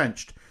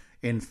entrenched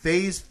in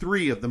Phase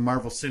 3 of the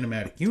Marvel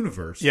Cinematic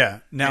Universe. Yeah.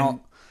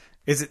 Now,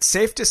 is it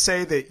safe to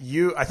say that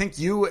I think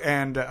you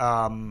and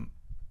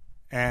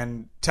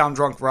Town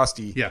Drunk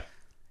Rusty,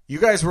 you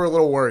guys were a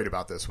little worried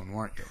about this one,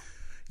 weren't you?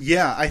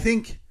 Yeah, I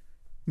think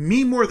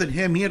me more than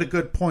him. He had a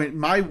good point.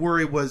 My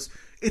worry was,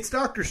 it's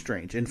Doctor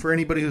Strange. And for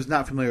anybody who's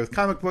not familiar with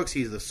comic books,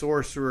 he's the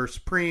Sorcerer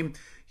Supreme.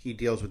 He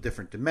deals with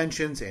different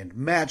dimensions and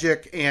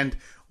magic. And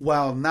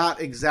while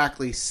not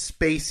exactly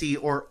spacey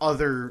or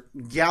other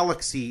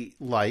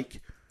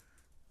galaxy-like,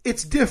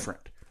 it's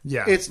different.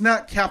 Yeah. It's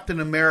not Captain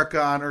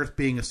America on Earth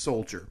being a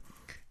soldier.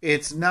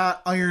 It's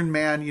not Iron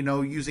Man,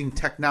 using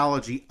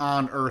technology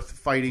on Earth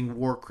fighting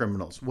war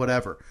criminals,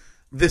 whatever.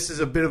 This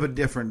is a bit of a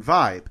different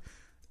vibe.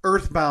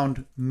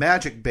 Earthbound,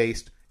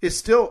 magic-based is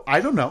still,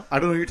 I don't know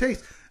your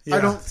taste. Yeah.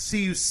 I don't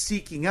see you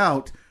seeking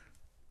out,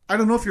 I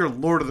don't know if you're a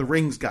Lord of the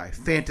Rings guy,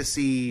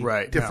 fantasy,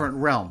 different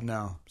realm.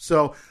 No.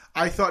 So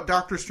I thought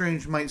Doctor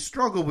Strange might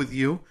struggle with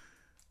you.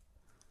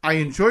 I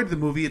enjoyed the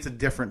movie. It's a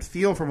different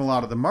feel from a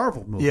lot of the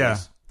Marvel movies. Yeah.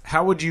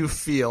 How would you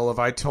feel if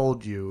I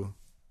told you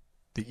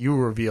that you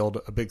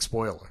revealed a big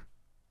spoiler?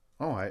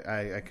 Oh,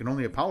 I can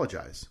only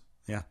apologize.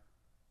 Yeah.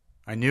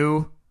 I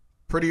knew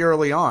pretty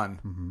early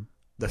on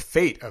the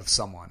fate of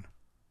someone.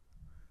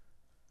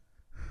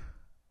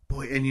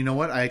 Boy, and you know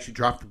what? I actually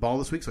dropped the ball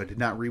this week, so I did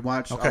not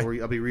rewatch.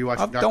 Okay. I'll be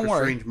rewatching Doctor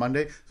Strange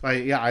Monday. So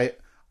I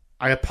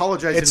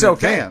apologize in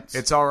advance.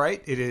 It's all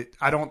right. It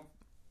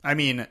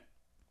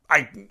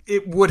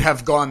would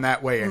have gone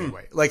that way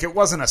anyway. Like, it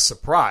wasn't a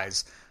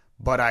surprise,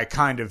 but I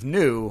kind of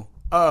knew,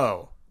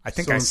 I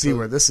think I see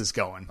where this is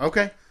going.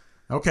 Okay.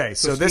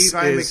 So Steve,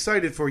 I'm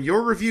excited for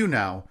your review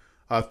now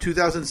of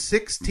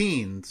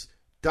 2016's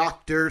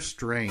Doctor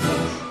Strange.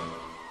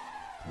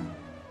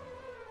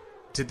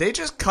 Did they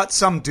just cut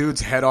some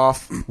dude's head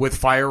off with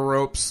fire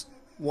ropes?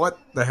 What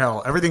the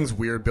hell? Everything's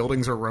weird.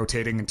 Buildings are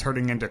rotating and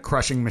turning into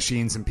crushing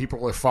machines, and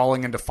people are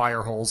falling into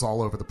fire holes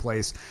all over the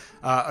place.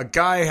 A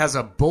guy has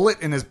a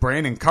bullet in his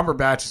brain, and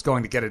Cumberbatch is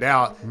going to get it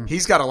out.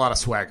 He's got a lot of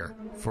swagger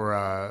for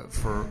a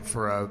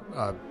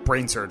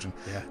brain surgeon.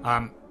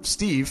 Yeah.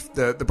 Steve,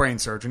 the brain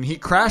surgeon, he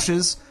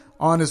crashes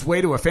on his way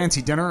to a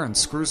fancy dinner and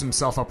screws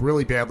himself up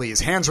really badly.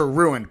 His hands are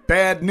ruined.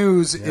 Bad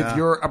news if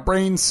you're a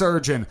brain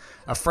surgeon.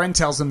 A friend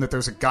tells him that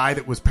there's a guy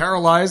that was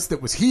paralyzed that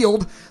was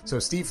healed. So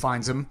Steve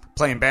finds him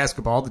playing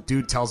basketball. The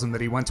dude tells him that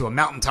he went to a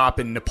mountaintop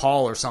in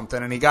Nepal or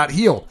something and he got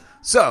healed.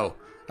 So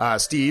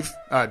Steve,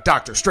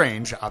 Doctor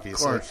Strange,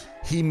 obviously,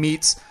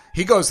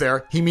 he goes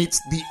there. He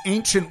meets the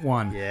Ancient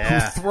One, who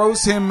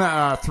throws him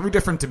through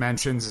different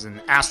dimensions and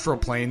astral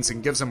planes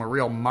and gives him a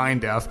real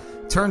mind F.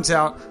 Turns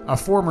out a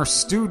former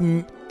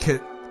student,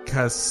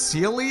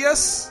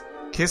 Caecilius?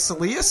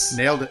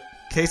 Nailed it.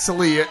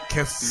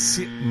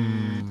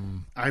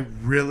 I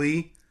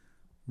really,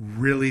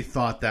 really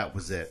thought that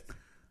was it.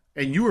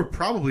 And you were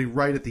probably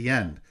right at the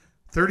end.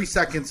 30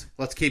 seconds.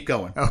 Let's keep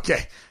going.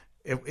 Okay.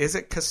 Is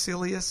it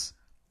Caecilius?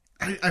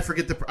 I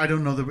forget I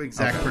don't know the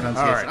exact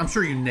pronunciation. All right. I'm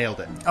sure you nailed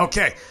it.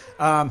 Okay.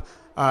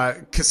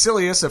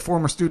 Caecilius, a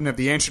former student of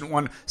the Ancient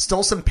One,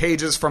 stole some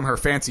pages from her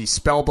fancy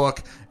spell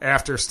book.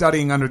 After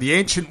studying under the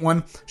Ancient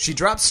One, she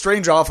dropped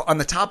Strange off on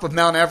the top of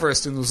Mount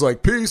Everest and was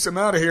like, peace, I'm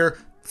out of here.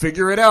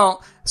 Figure it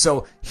out.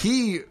 So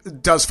he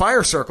does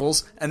fire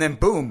circles and then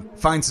boom,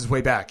 finds his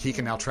way back. He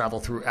can now travel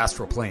through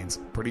astral planes.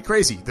 Pretty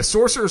crazy. The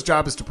sorcerer's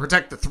job is to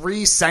protect the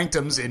 3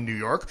 sanctums in New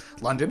York,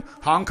 London,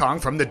 Hong Kong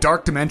from the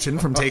dark dimension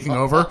from taking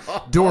over.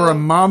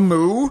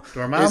 Dormammu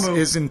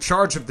is in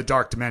charge of the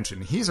dark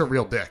dimension. He's a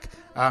real dick.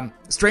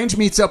 Strange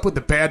meets up with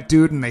the bad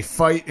dude and they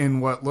fight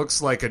in what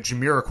looks like a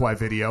Jamiroquai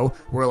video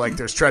where like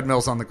there's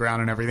treadmills on the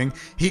ground and everything.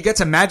 He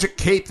gets a magic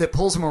cape that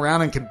pulls him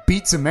around and can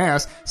beat some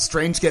ass.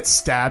 Strange gets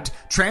stabbed,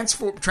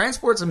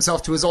 transports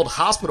himself to his old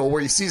hospital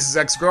where he sees his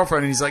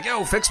ex-girlfriend and he's like,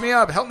 yo, fix me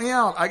up, help me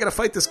out, I gotta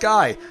fight this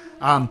guy.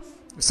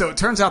 So it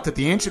turns out that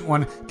the Ancient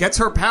One gets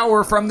her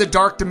power from the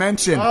dark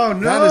dimension. Oh,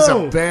 no. That is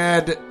a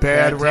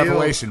bad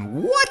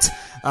revelation. Deal. What?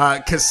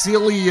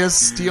 Caecilius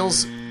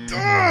steals...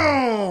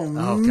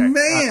 Oh, okay.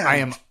 man. I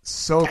am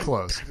so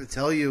close. I gotta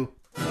tell you.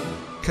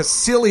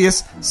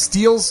 Caecilius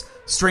steals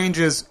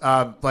Strange's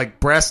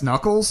brass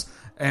knuckles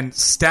and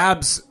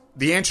stabs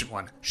the Ancient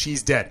One.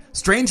 She's dead.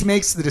 Strange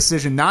makes the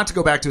decision not to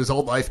go back to his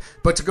old life,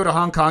 but to go to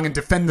Hong Kong and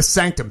defend the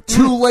Sanctum.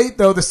 Too late,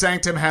 though. The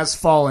Sanctum has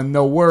fallen.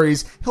 No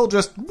worries. He'll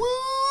just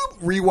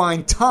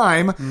rewind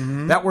time.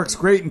 Mm-hmm. That works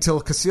great until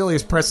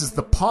Caecilius presses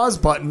the pause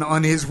button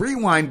on his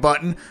rewind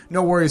button.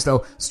 No worries,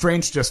 though.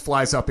 Strange just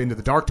flies up into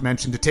the dark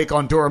dimension to take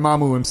on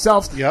Dormammu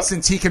himself. Yep.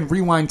 Since he can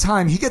rewind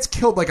time, he gets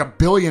killed like 1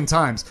 billion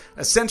times,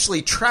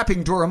 essentially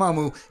trapping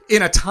Dormammu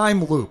in a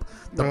time loop.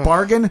 The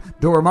bargain,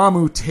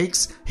 Dormammu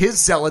takes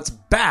his zealots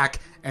back,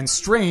 and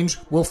Strange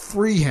will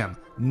free him.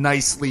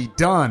 Nicely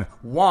done.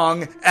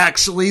 Wong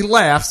actually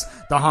laughs.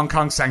 The Hong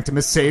Kong Sanctum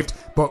is saved,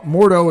 but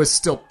Mordo is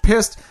still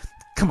pissed.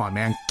 Come on,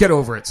 man. Get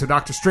over it. So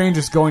Doctor Strange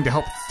is going to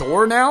help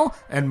Thor now,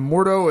 and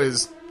Mordo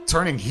is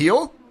turning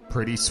heel?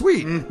 Pretty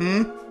sweet.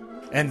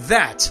 Mm-hmm. And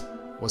that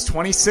was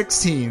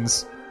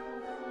 2016's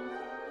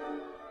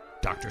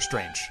Doctor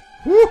Strange.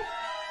 Woo!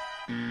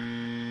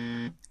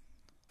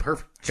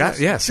 Perfect.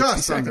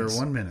 Just under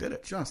 1 minute. Did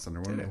it. Just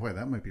under 1 minute. Boy,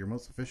 that might be your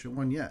most efficient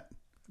one yet.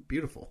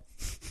 Beautiful.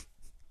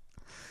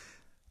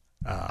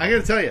 I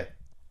got to tell you,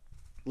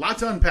 lots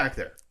to unpack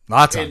there.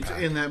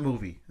 In that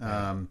movie.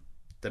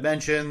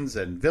 Dimensions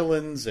and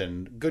villains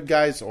and good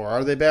guys, or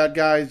are they bad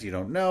guys? You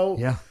don't know.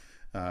 Yeah.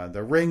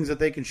 The rings that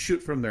they can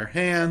shoot from their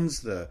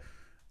hands, the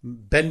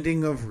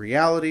bending of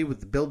reality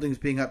with the buildings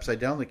being upside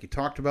down like you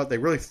talked about. They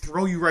really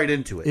throw you right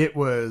into it. It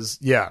was,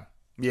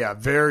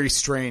 very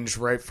strange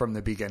right from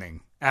the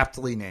beginning.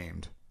 Aptly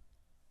named.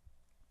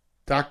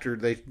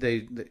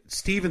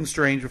 Stephen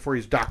Strange before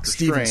he's Doctor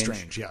Stephen Strange.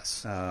 Strange,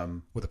 yes.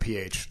 With a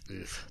PH.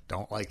 Ugh,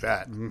 don't like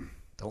that.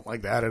 Don't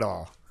like that at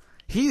all.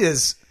 He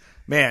is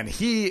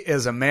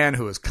a man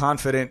who is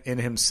confident in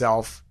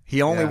himself.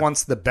 He only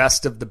wants the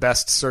best of the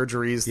best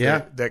surgeries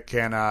that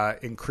can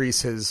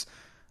increase his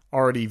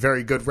already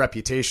very good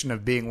reputation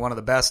of being one of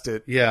the best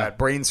at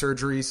brain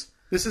surgeries.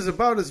 This is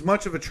about as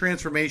much of a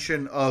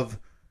transformation of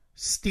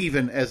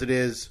Stephen as it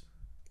is,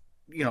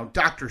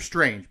 Doctor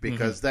Strange,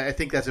 because I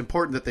think that's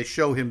important that they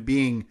show him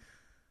being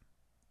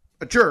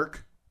a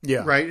jerk,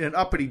 right, an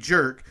uppity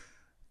jerk,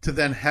 to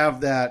then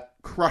have that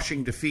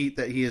crushing defeat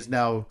that he is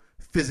now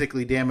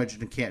physically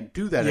damaged and can't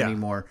do that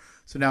anymore.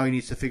 So now he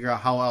needs to figure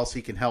out how else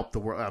he can help the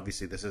world.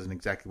 Obviously, this isn't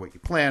exactly what you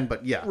planned,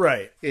 but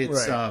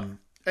it's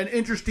an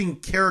interesting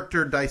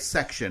character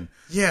dissection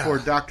for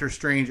Doctor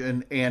Strange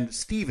and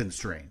Stephen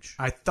Strange.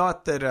 I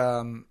thought that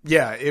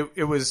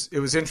it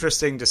was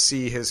interesting to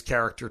see his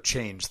character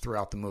change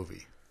throughout the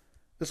movie.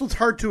 This one's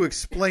hard to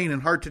explain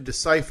and hard to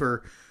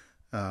decipher,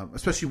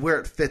 especially where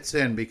it fits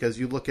in, because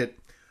you look at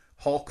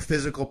Hulk,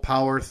 physical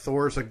power,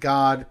 Thor's a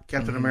god,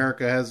 Captain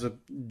America has a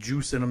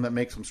juice in him that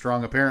makes him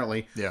strong,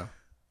 apparently. Yeah.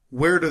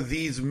 Where do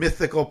these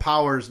mythical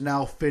powers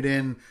now fit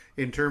in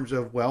terms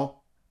of,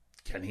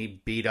 can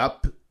he beat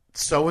up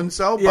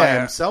so-and-so by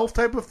himself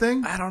type of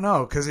thing? I don't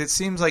know, because it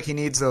seems like he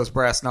needs those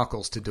brass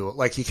knuckles to do it.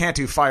 Like, he can't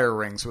do fire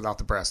rings without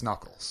the brass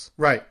knuckles.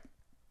 Right.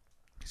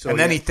 So, and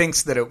then he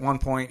thinks that at one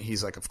point,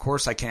 he's like, of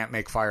course I can't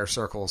make fire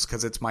circles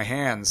because it's my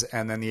hands.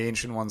 And then the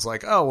Ancient One's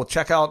like, oh, well,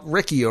 check out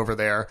Ricky over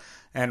there.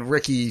 And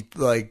Ricky,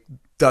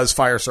 does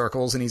fire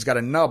circles, and he's got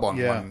a nub on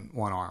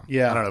one arm.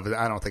 Yeah. I don't know.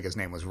 I don't think his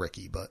name was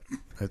Ricky, but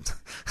it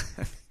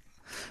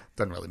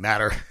doesn't really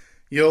matter.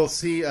 You'll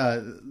see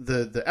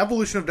the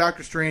evolution of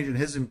Doctor Strange and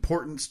his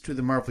importance to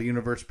the Marvel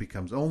Universe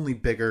becomes only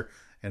bigger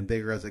and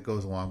bigger as it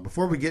goes along.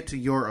 Before we get to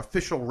your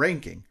official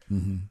ranking,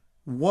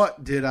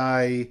 what did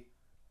I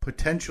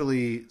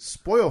potentially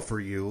spoil for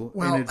you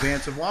in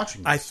advance of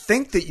watching this? I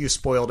think that you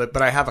spoiled it,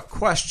 but I have a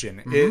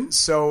question.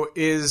 So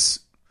is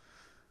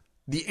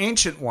the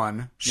Ancient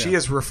One, she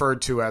is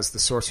referred to as the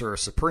Sorcerer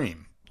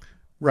Supreme.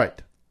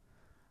 Right.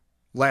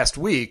 last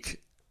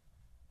week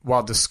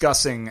while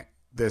discussing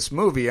this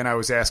movie, and I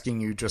was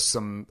asking you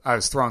I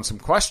was throwing some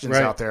questions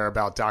out there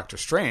about Doctor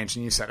Strange,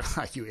 and you said,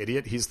 you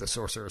idiot, he's the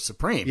Sorcerer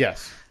Supreme.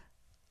 Yes.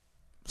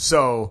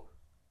 So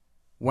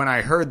when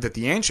I heard that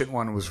the Ancient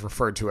One was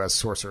referred to as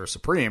Sorcerer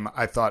Supreme,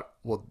 I thought,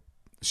 well,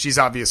 she's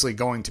obviously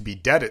going to be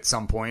dead at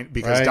some point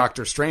because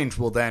Doctor Strange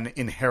will then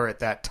inherit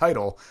that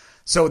title.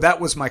 So that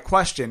was my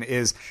question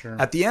is,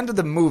 at the end of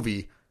the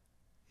movie,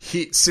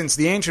 since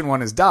the Ancient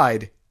One has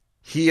died,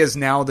 he is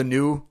now the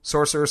new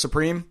Sorcerer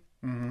Supreme.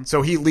 Mm-hmm.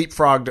 So he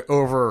leapfrogged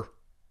over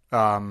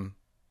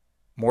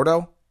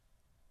Mordo?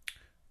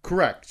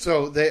 Correct.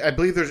 So I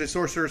believe there's a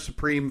Sorcerer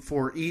Supreme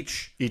for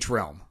each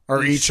realm.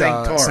 Or each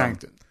sanctum.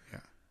 Sanctum. Yeah.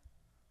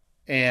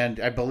 And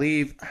I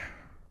believe...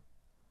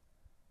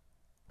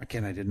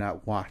 Again, I did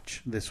not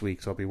watch this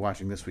week, so I'll be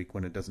watching this week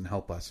when it doesn't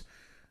help us.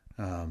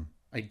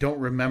 I don't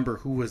remember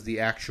who was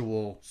the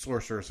actual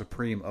Sorcerer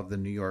Supreme of the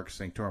New York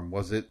Sanctorum.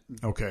 Was it?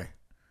 Okay.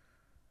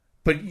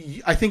 But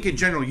I think in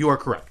general you are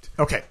correct.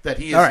 Okay. That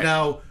he is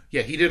now...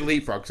 Yeah, he did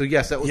leapfrog. So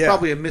yes, that was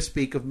probably a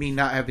misspeak of me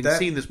not having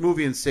seen this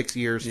movie in 6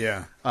 years.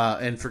 Yeah.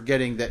 And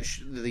forgetting that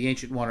the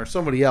Ancient One or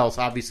somebody else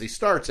obviously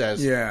starts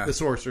as the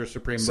Sorcerer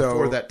Supreme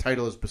before that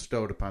title is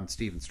bestowed upon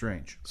Stephen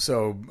Strange.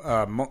 So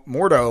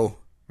Mordo,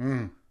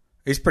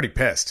 he's pretty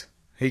pissed.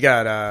 He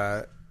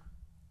got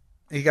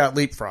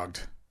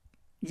leapfrogged.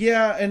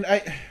 Yeah, and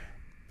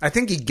I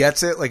think he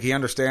gets it. Like he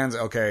understands.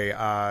 Okay,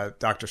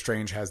 Doctor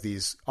Strange has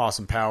these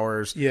awesome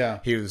powers. Yeah,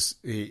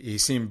 he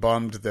seemed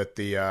bummed that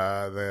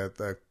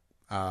the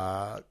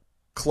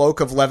cloak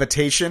of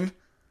levitation.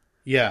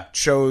 Yeah,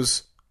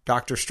 chose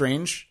Doctor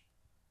Strange,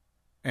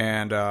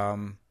 and at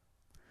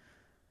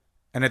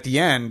the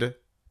end,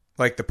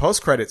 like the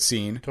post-credit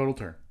scene, total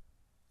turn.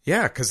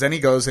 Yeah, because then he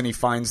goes and he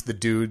finds the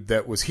dude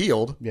that was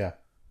healed. Yeah,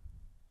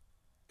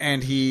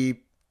 and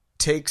he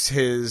takes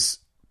his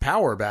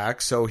power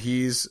back, so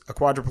he's a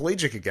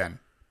quadriplegic again.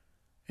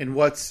 And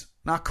what's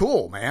not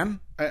cool, man?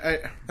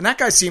 And that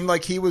guy seemed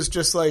like he was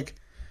just like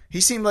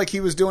he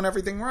was doing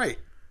everything right.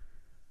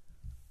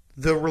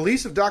 The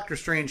release of Doctor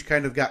Strange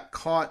kind of got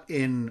caught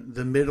in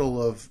the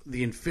middle of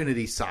the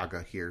Infinity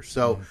Saga here.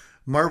 So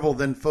Marvel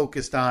then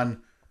focused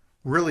on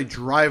really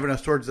driving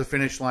us towards the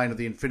finish line of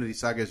the Infinity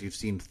Saga, as you've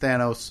seen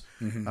Thanos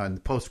in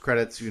the post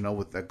credits,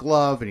 with the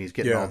glove, and he's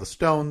getting all the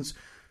stones.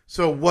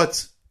 So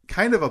what's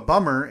kind of a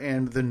bummer,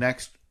 and the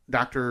next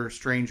Doctor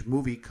Strange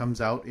movie comes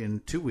out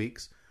in 2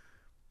 weeks,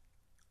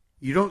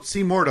 you don't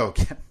see Mordo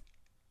again.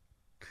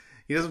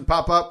 He doesn't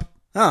pop up.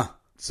 Huh.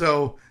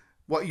 So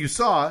what you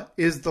saw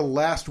is the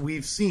last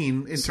we've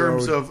seen in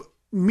terms of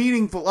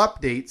meaningful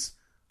updates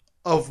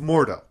of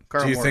Mordo.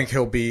 Do you think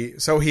he'll be...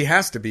 So he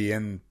has to be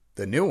in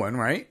the new one,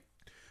 right?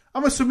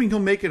 I'm assuming he'll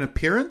make an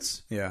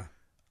appearance. Yeah.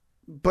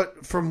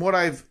 But from what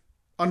I've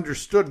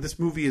understood, this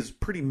movie is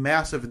pretty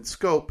massive in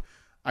scope.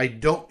 I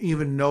don't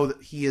even know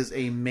that he is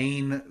a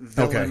main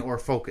villain or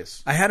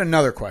focus. I had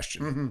another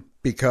question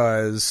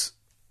because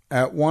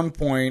at one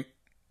point,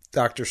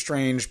 Doctor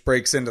Strange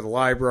breaks into the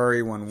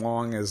library when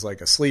Wong is like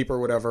asleep or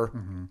whatever,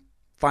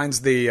 finds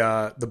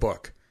the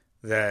book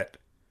that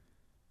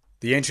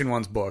the Ancient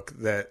One's book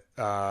that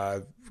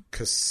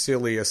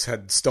Caecilius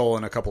had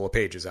stolen a couple of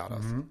pages out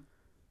of.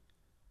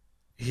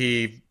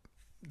 He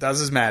does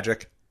his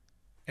magic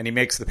and he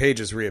makes the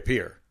pages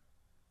reappear.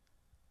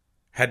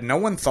 Had no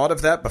one thought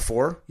of that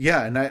before?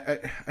 Yeah, and I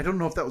don't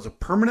know if that was a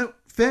permanent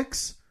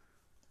fix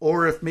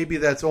or if maybe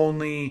that's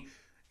only,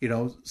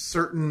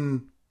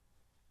 certain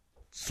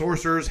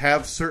sorcerers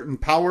have certain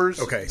powers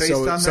based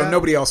on that. So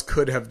nobody else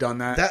could have done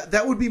that?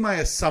 That would be my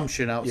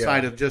assumption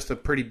outside of just a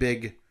pretty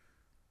big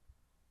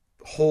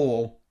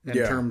hole in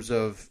terms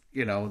of,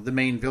 the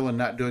main villain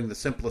not doing the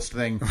simplest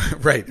thing.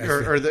 Right.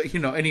 Or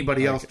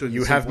anybody else doing the simplest thing.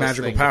 You have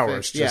magical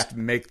powers. Just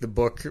make the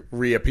book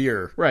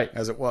reappear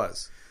as it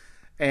was.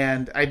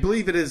 And I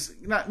believe it is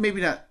maybe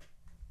not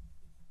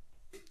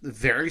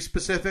very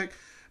specific,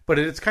 but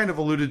it's kind of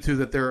alluded to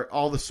that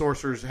all the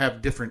sorcerers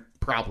have different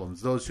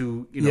problems. Those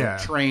who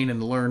train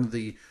and learn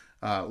the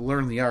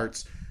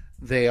arts,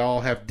 they all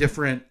have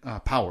different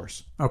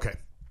powers. Okay,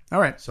 all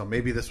right. So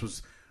maybe this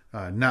was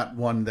not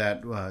one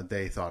that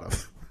they thought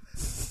of.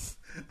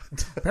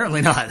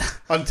 Apparently not.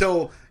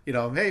 Until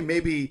hey,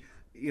 maybe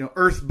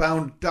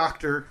Earthbound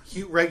Doctor,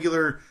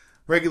 regular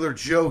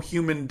Joe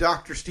human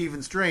Doctor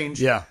Stephen Strange.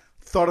 Yeah.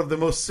 Thought of the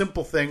most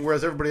simple thing,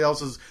 whereas everybody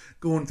else is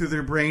going through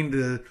their brain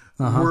to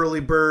whirly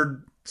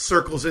bird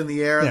circles in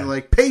the air, and they're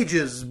like,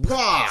 pages,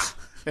 blah!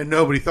 And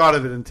nobody thought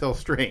of it until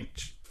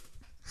Strange.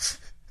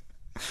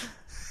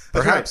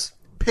 Perhaps.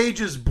 Right.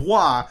 Pages,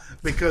 blah,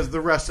 because the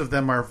rest of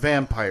them are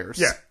vampires.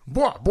 Yeah.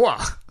 Blah,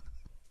 blah.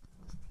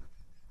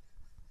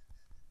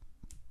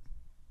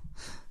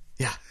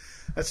 Yeah.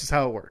 That's just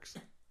how it works.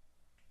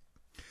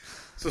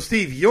 So,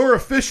 Steve, your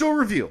official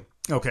review.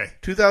 Okay.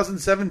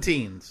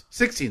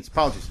 16's,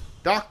 apologies.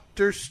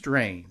 Doctor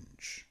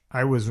Strange.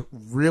 I was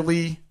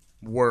really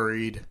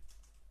worried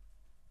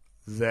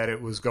that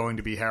it was going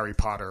to be Harry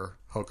Potter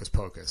Hocus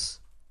Pocus.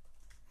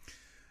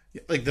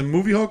 Like the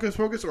movie Hocus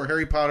Pocus or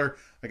Harry Potter?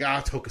 Like,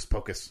 it's Hocus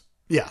Pocus.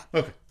 Yeah.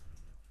 Okay.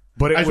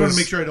 But I just want to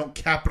make sure I don't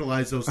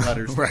capitalize those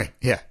letters. Right.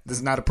 Yeah. This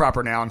is not a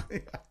proper noun. Yeah.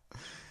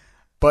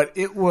 But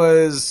it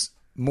was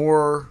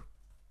more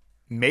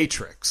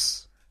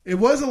Matrix. It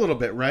was a little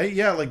bit, right?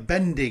 Yeah, like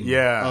bending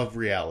Yeah. of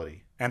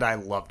reality. And I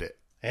loved it.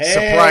 Hey!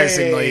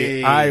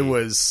 Surprisingly, I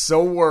was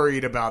so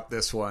worried about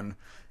this one.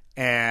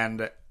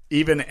 And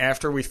even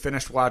after we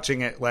finished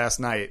watching it last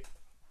night,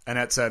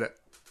 Annette said,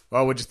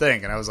 well, what'd you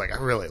think? And I was like,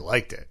 I really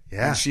liked it.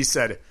 Yeah. And she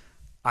said,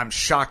 I'm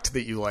shocked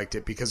that you liked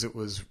it because it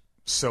was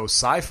so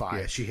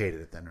sci-fi. Yeah, she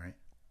hated it then, right?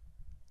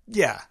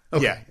 Yeah.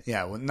 Okay.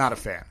 Yeah. Well, not a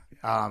fan.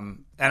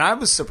 And I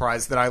was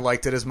surprised that I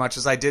liked it as much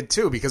as I did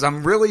too, because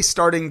I'm really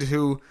starting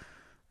to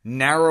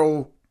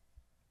narrow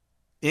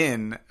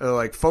in,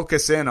 like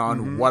focus in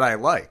on what I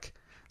like.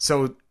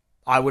 So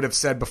I would have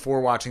said before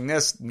watching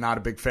this, not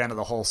a big fan of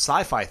the whole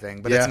sci-fi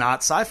thing, but it's not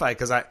sci-fi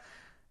because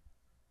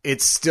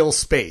it's still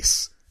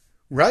space.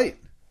 Right.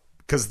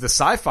 Because the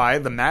sci-fi,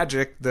 the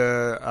magic,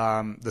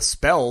 the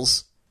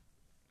spells,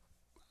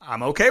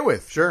 I'm okay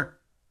with. Sure.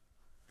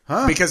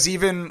 Huh. Because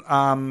even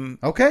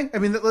okay. I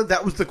mean,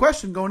 that was the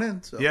question going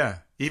in. So. yeah,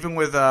 even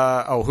with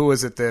who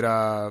is it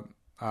that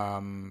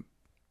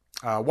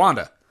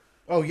Wanda?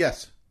 Oh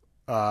yes.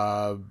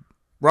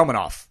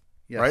 Romanoff.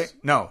 Yes. Right?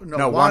 No,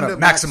 Wanda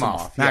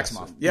Maximoff. Yes.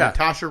 Maximoff. Yeah.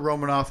 Natasha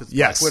Romanoff is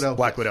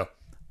Black Widow.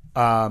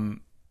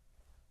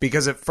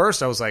 Because at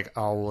first I was like,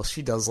 oh, well,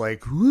 she does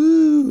like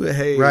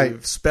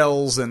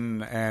spells and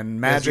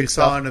magic As we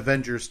stuff. saw in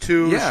Avengers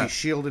 2, Yeah. she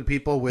shielded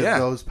people with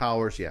those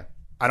powers. Yeah.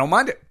 I don't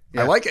mind it.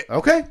 Yeah. I like it.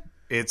 Okay.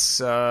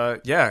 It's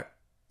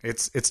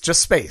it's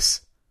just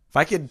space.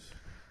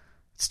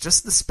 It's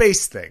just the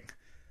space thing.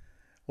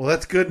 Well,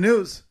 that's good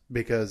news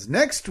because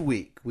next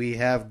week we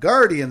have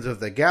Guardians of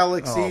the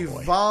Galaxy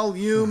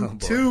Volume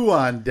 2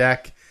 on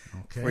deck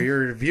for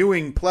your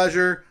viewing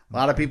pleasure. A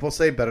lot of people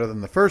say better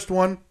than the first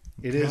one.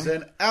 It is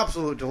an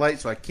absolute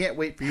delight, so I can't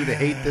wait for you to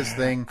hate this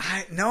thing.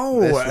 I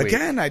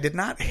did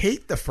not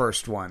hate the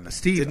first one.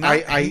 Steve,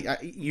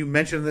 you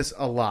mentioned this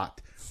a lot,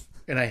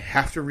 and I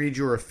have to read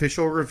your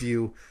official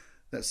review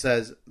that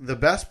says the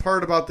best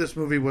part about this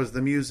movie was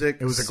the music.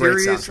 It was a great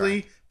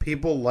Seriously,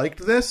 people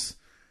liked this.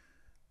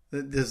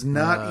 That does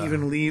not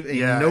even leave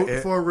a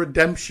note for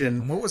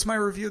redemption. What was my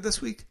review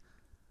this week?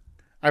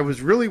 I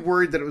was really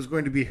worried that it was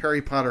going to be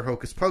Harry Potter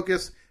Hocus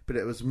Pocus, but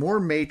it was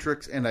more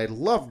Matrix, and I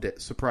loved it,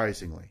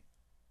 surprisingly.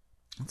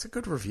 That's a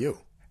good review.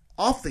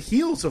 Off the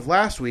heels of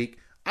last week,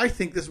 I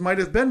think this might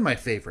have been my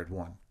favorite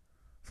one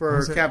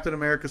for Captain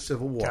America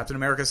Civil War. Captain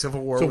America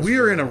Civil War. So we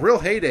are in a real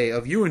heyday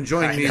of you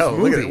enjoying these movies.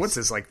 Look at it. What's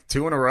this, like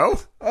 2 in a row?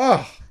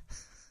 Oh,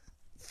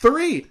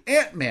 3.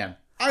 Ant-Man.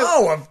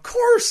 Of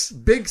course.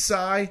 Big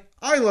sigh.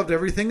 I loved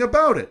everything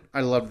about it.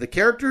 I loved the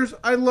characters.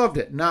 I loved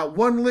it. Not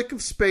one lick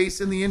of space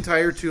in the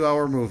entire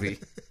 2-hour movie.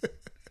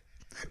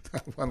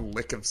 Not one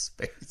lick of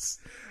space.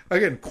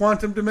 Again,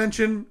 quantum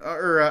dimension,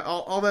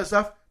 all that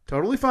stuff,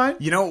 totally fine.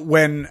 You know,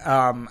 when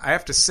I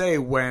have to say,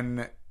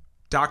 when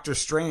Doctor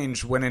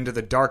Strange went into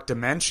the dark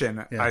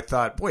dimension, I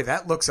thought, boy,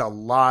 that looks a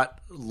lot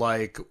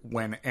like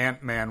when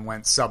Ant-Man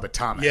went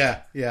subatomic.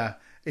 Yeah.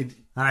 And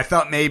I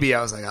thought maybe,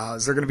 I was like, oh,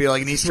 is there going to be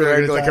like an Easter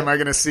egg? Like, am I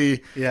going to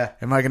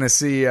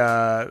see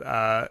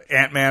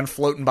Ant-Man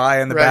floating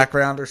by in the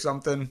background or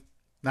something?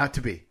 Not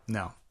to be.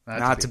 No,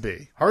 not to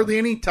be. Hardly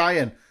any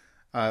tie-in.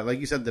 Like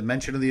you said, the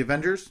mention of the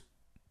Avengers,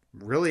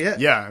 really it.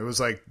 Yeah, it was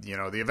like,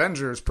 the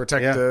Avengers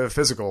protect the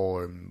physical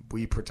and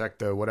we protect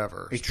the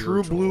whatever. A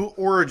true blue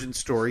origin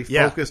story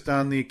focused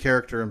on the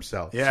character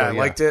himself. Yeah, I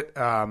liked it.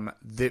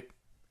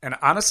 And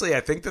honestly,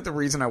 I think that the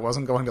reason I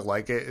wasn't going to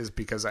like it is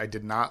because I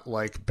did not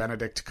like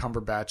Benedict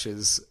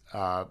Cumberbatch's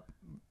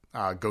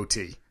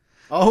goatee.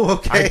 Oh,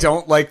 okay. I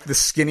don't like the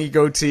skinny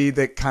goatee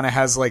that kind of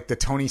has like the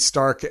Tony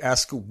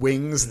Stark-esque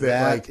wings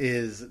that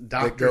is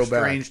Doctor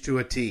Strange to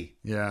a T.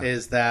 Yeah.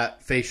 Is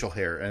that facial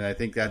hair. And I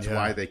think that's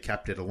why they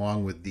kept it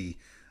along with the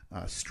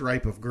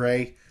stripe of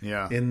gray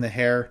in the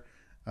hair.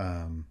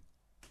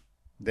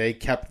 They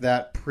kept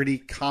that pretty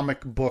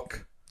comic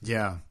book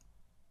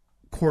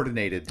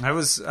coordinated. I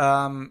was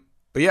I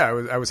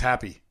was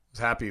happy. I was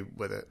happy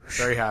with it.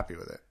 Very happy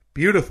with it.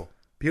 Beautiful.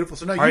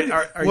 So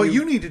now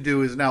you need to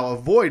do is now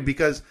avoid,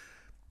 because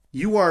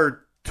you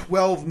are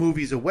 12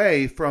 movies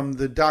away from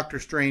the Doctor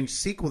Strange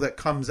sequel that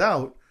comes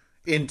out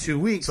in 2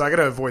 weeks. So I got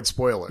to avoid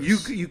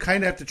spoilers. You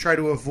kind of have to try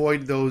to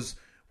avoid those,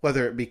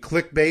 whether it be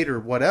clickbait or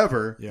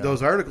whatever,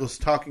 those articles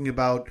talking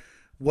about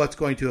what's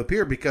going to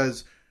appear,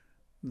 because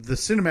the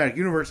cinematic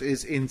universe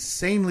is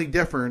insanely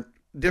different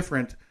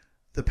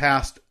the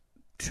past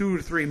 2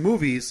 to 3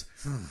 movies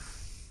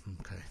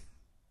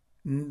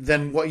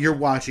than what you're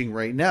watching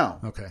right now.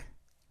 Okay.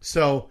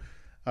 So,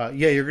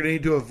 you're going to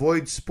need to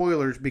avoid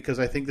spoilers, because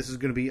I think this is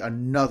going to be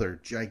another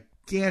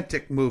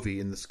gigantic movie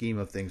in the scheme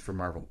of things for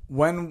Marvel.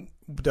 When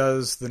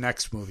does the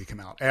next movie come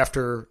out?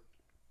 After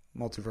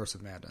Multiverse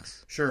of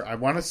Madness? Sure. I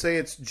want to say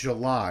it's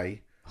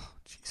July. Oh,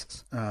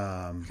 Jesus.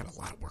 Got a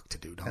lot of work to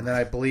do, then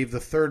I believe the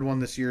third one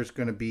this year is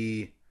going to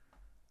be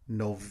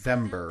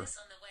November.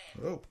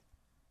 Oh.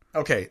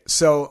 Okay,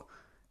 so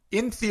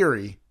in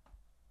theory,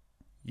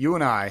 you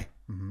and I,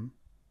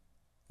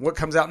 what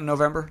comes out in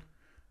November?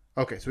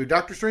 Okay, so we have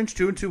Doctor Strange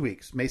 2 in 2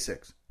 weeks, May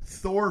 6th.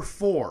 Thor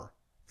 4,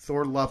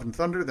 Thor Love and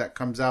Thunder, that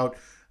comes out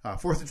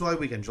 4th of July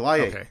weekend, July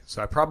 8th. Okay,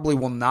 so I probably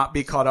will not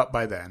be caught up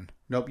by then.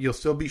 Nope, you'll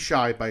still be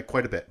shy by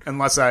quite a bit.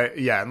 Unless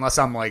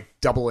I'm like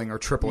doubling or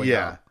tripling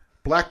out.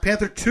 Black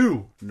Panther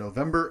 2,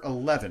 November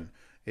 11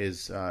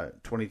 is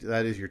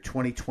that is your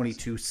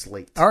 2022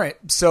 slate. All right,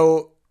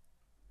 so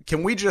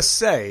can we just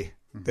say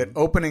that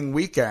opening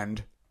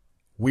weekend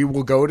we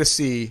will go to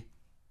see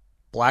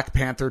Black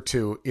Panther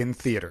 2 in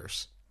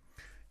theaters?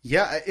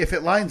 Yeah, if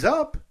it lines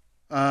up,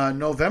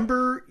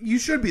 November, you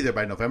should be there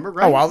by November,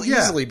 right? Oh, I'll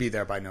easily be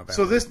there by November.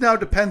 So this now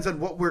depends on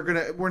what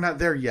we're not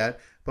there yet,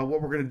 but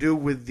what we're going to do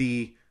with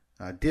the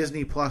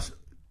Disney Plus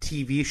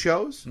TV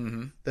shows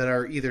that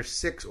are either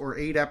 6 or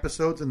 8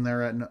 episodes,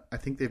 and I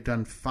think they've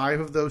done 5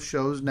 of those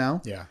shows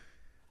now. Yeah.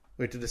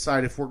 We have to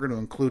decide if we're going to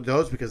include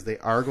those because they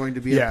are going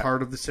to be a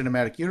part of the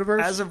cinematic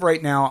universe. As of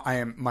right now, I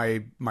am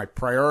my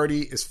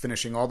priority is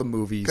finishing all the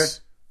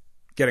movies,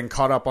 getting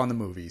caught up on the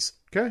movies.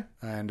 Okay.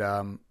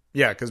 And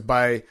because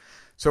by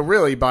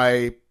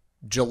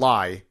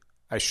July,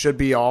 I should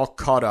be all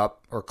caught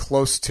up or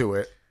close to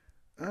it.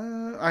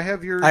 I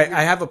have I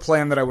have a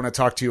plan that I want to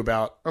talk to you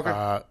about.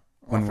 Okay.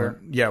 When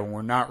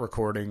we're not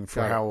recording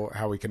for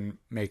how we can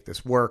make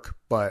this work.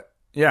 But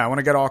yeah, I want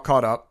to get all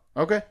caught up.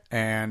 Okay.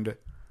 And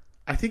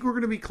I think we're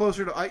going to be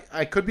closer to.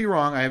 I could be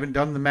wrong. I haven't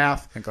done the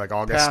math. I think like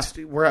August.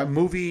 We're at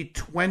movie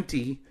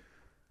 20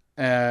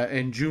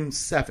 in June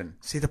 7.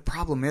 See, the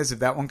problem is if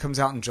that one comes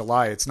out in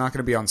July, it's not going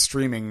to be on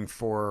streaming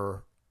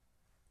for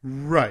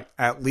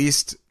at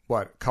least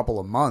a couple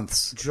of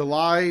months.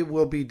 July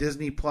will be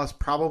Disney Plus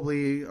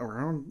probably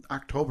around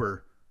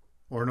October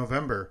or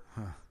November.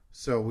 Huh.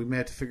 So we may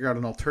have to figure out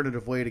an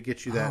alternative way to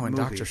get you that and movie.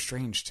 Doctor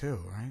Strange too,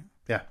 right?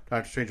 Yeah,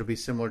 Doctor Strange will be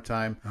similar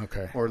time.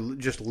 Okay. Or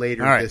just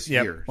later this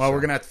year. Well, we're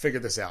going to have to figure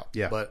this out.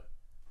 Yeah. But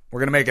we're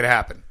going to make it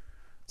happen.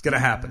 It's going to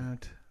happen.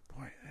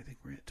 Boy, I think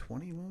we're at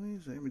 20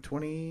 movies. I mean,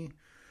 20.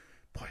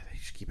 Boy, they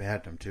just keep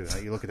adding them too.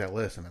 You look at that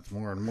list and it's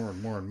more and more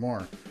and more and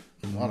more.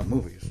 A lot of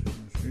movies.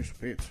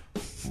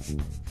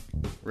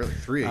 Really,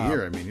 3 a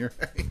year. I mean, you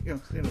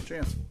don't stand a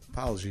chance.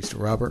 Apologies to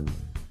Robert.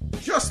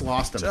 Just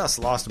lost him.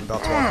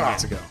 About 12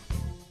 minutes ago.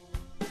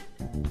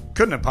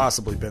 Couldn't have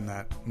possibly been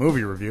that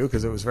movie review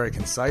because it was very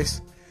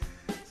concise.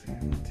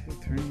 1, 2,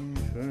 3,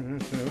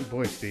 4. Oh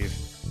boy, Steve.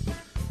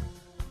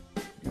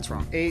 What's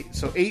wrong?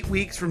 8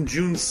 weeks from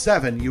June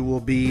 7, you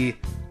will be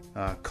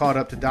caught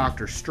up to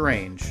Doctor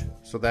Strange.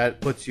 So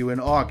that puts you in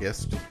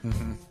August.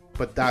 Mm-hmm.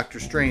 But Doctor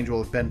Strange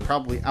will have been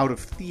probably out of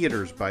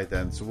theaters by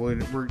then. So we're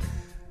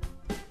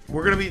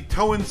going to be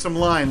towing some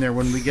line there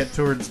when we get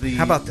towards the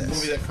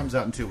movie that comes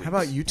out in 2 weeks. How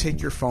about you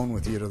take your phone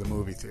with you to the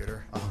movie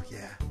theater? Oh,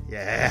 yeah.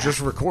 Yeah. Just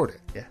record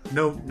it. Yeah.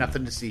 No,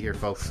 nothing to see here,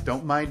 folks.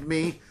 Don't mind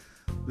me.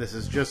 This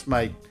is just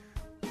my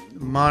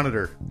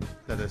monitor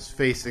that is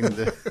facing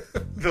the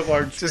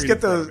large screen. Just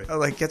get those,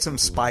 get some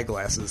spy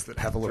glasses that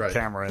have a little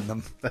camera in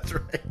them. That's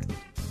right.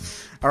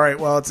 All right,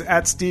 well, it's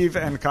at Steve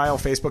and Kyle,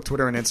 Facebook,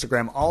 Twitter, and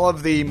Instagram. All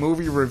of the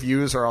movie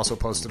reviews are also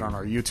posted on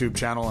our YouTube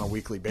channel on a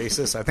weekly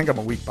basis. I think I'm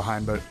a week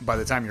behind, but by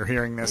the time you're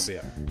hearing this,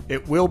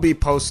 it will be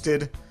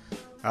posted.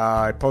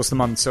 I post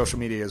them on social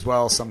media as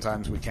well.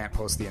 Sometimes we can't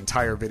post the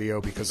entire video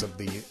because of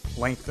the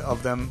length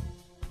of them.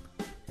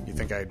 You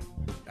think I'd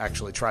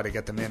actually try to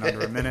get them in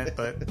under a minute,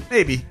 but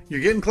maybe.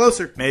 You're getting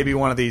closer. Maybe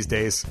one of these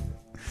days.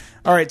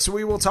 All right, so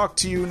we will talk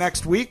to you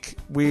next week.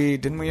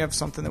 Didn't we have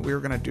something that we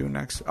were going to do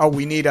next? Oh,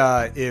 we need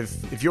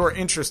if you're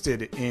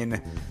interested in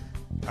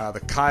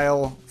the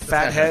Kyle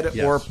Fathead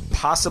yes. or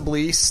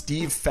possibly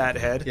Steve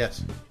Fathead.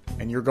 Yes.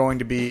 And you're going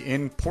to be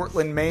in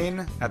Portland,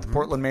 Maine at the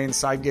Portland, Maine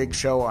Side Gig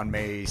Show on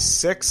May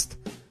 6th.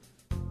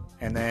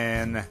 And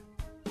then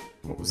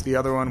what was the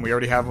other one? We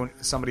already have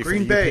somebody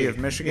Green from Bay, UP of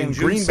Michigan.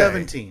 June Green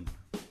 17. Bay.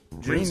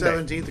 June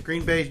 17th, the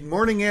Green Bay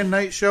morning and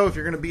night show. If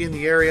you're going to be in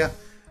the area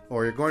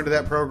or you're going to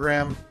that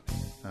program,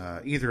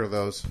 either of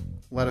those,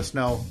 let us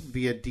know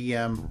via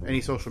DM,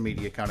 any social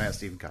media account at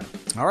Steve and Kyle.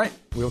 All right.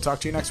 We'll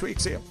talk to you next week.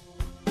 See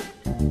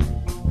you.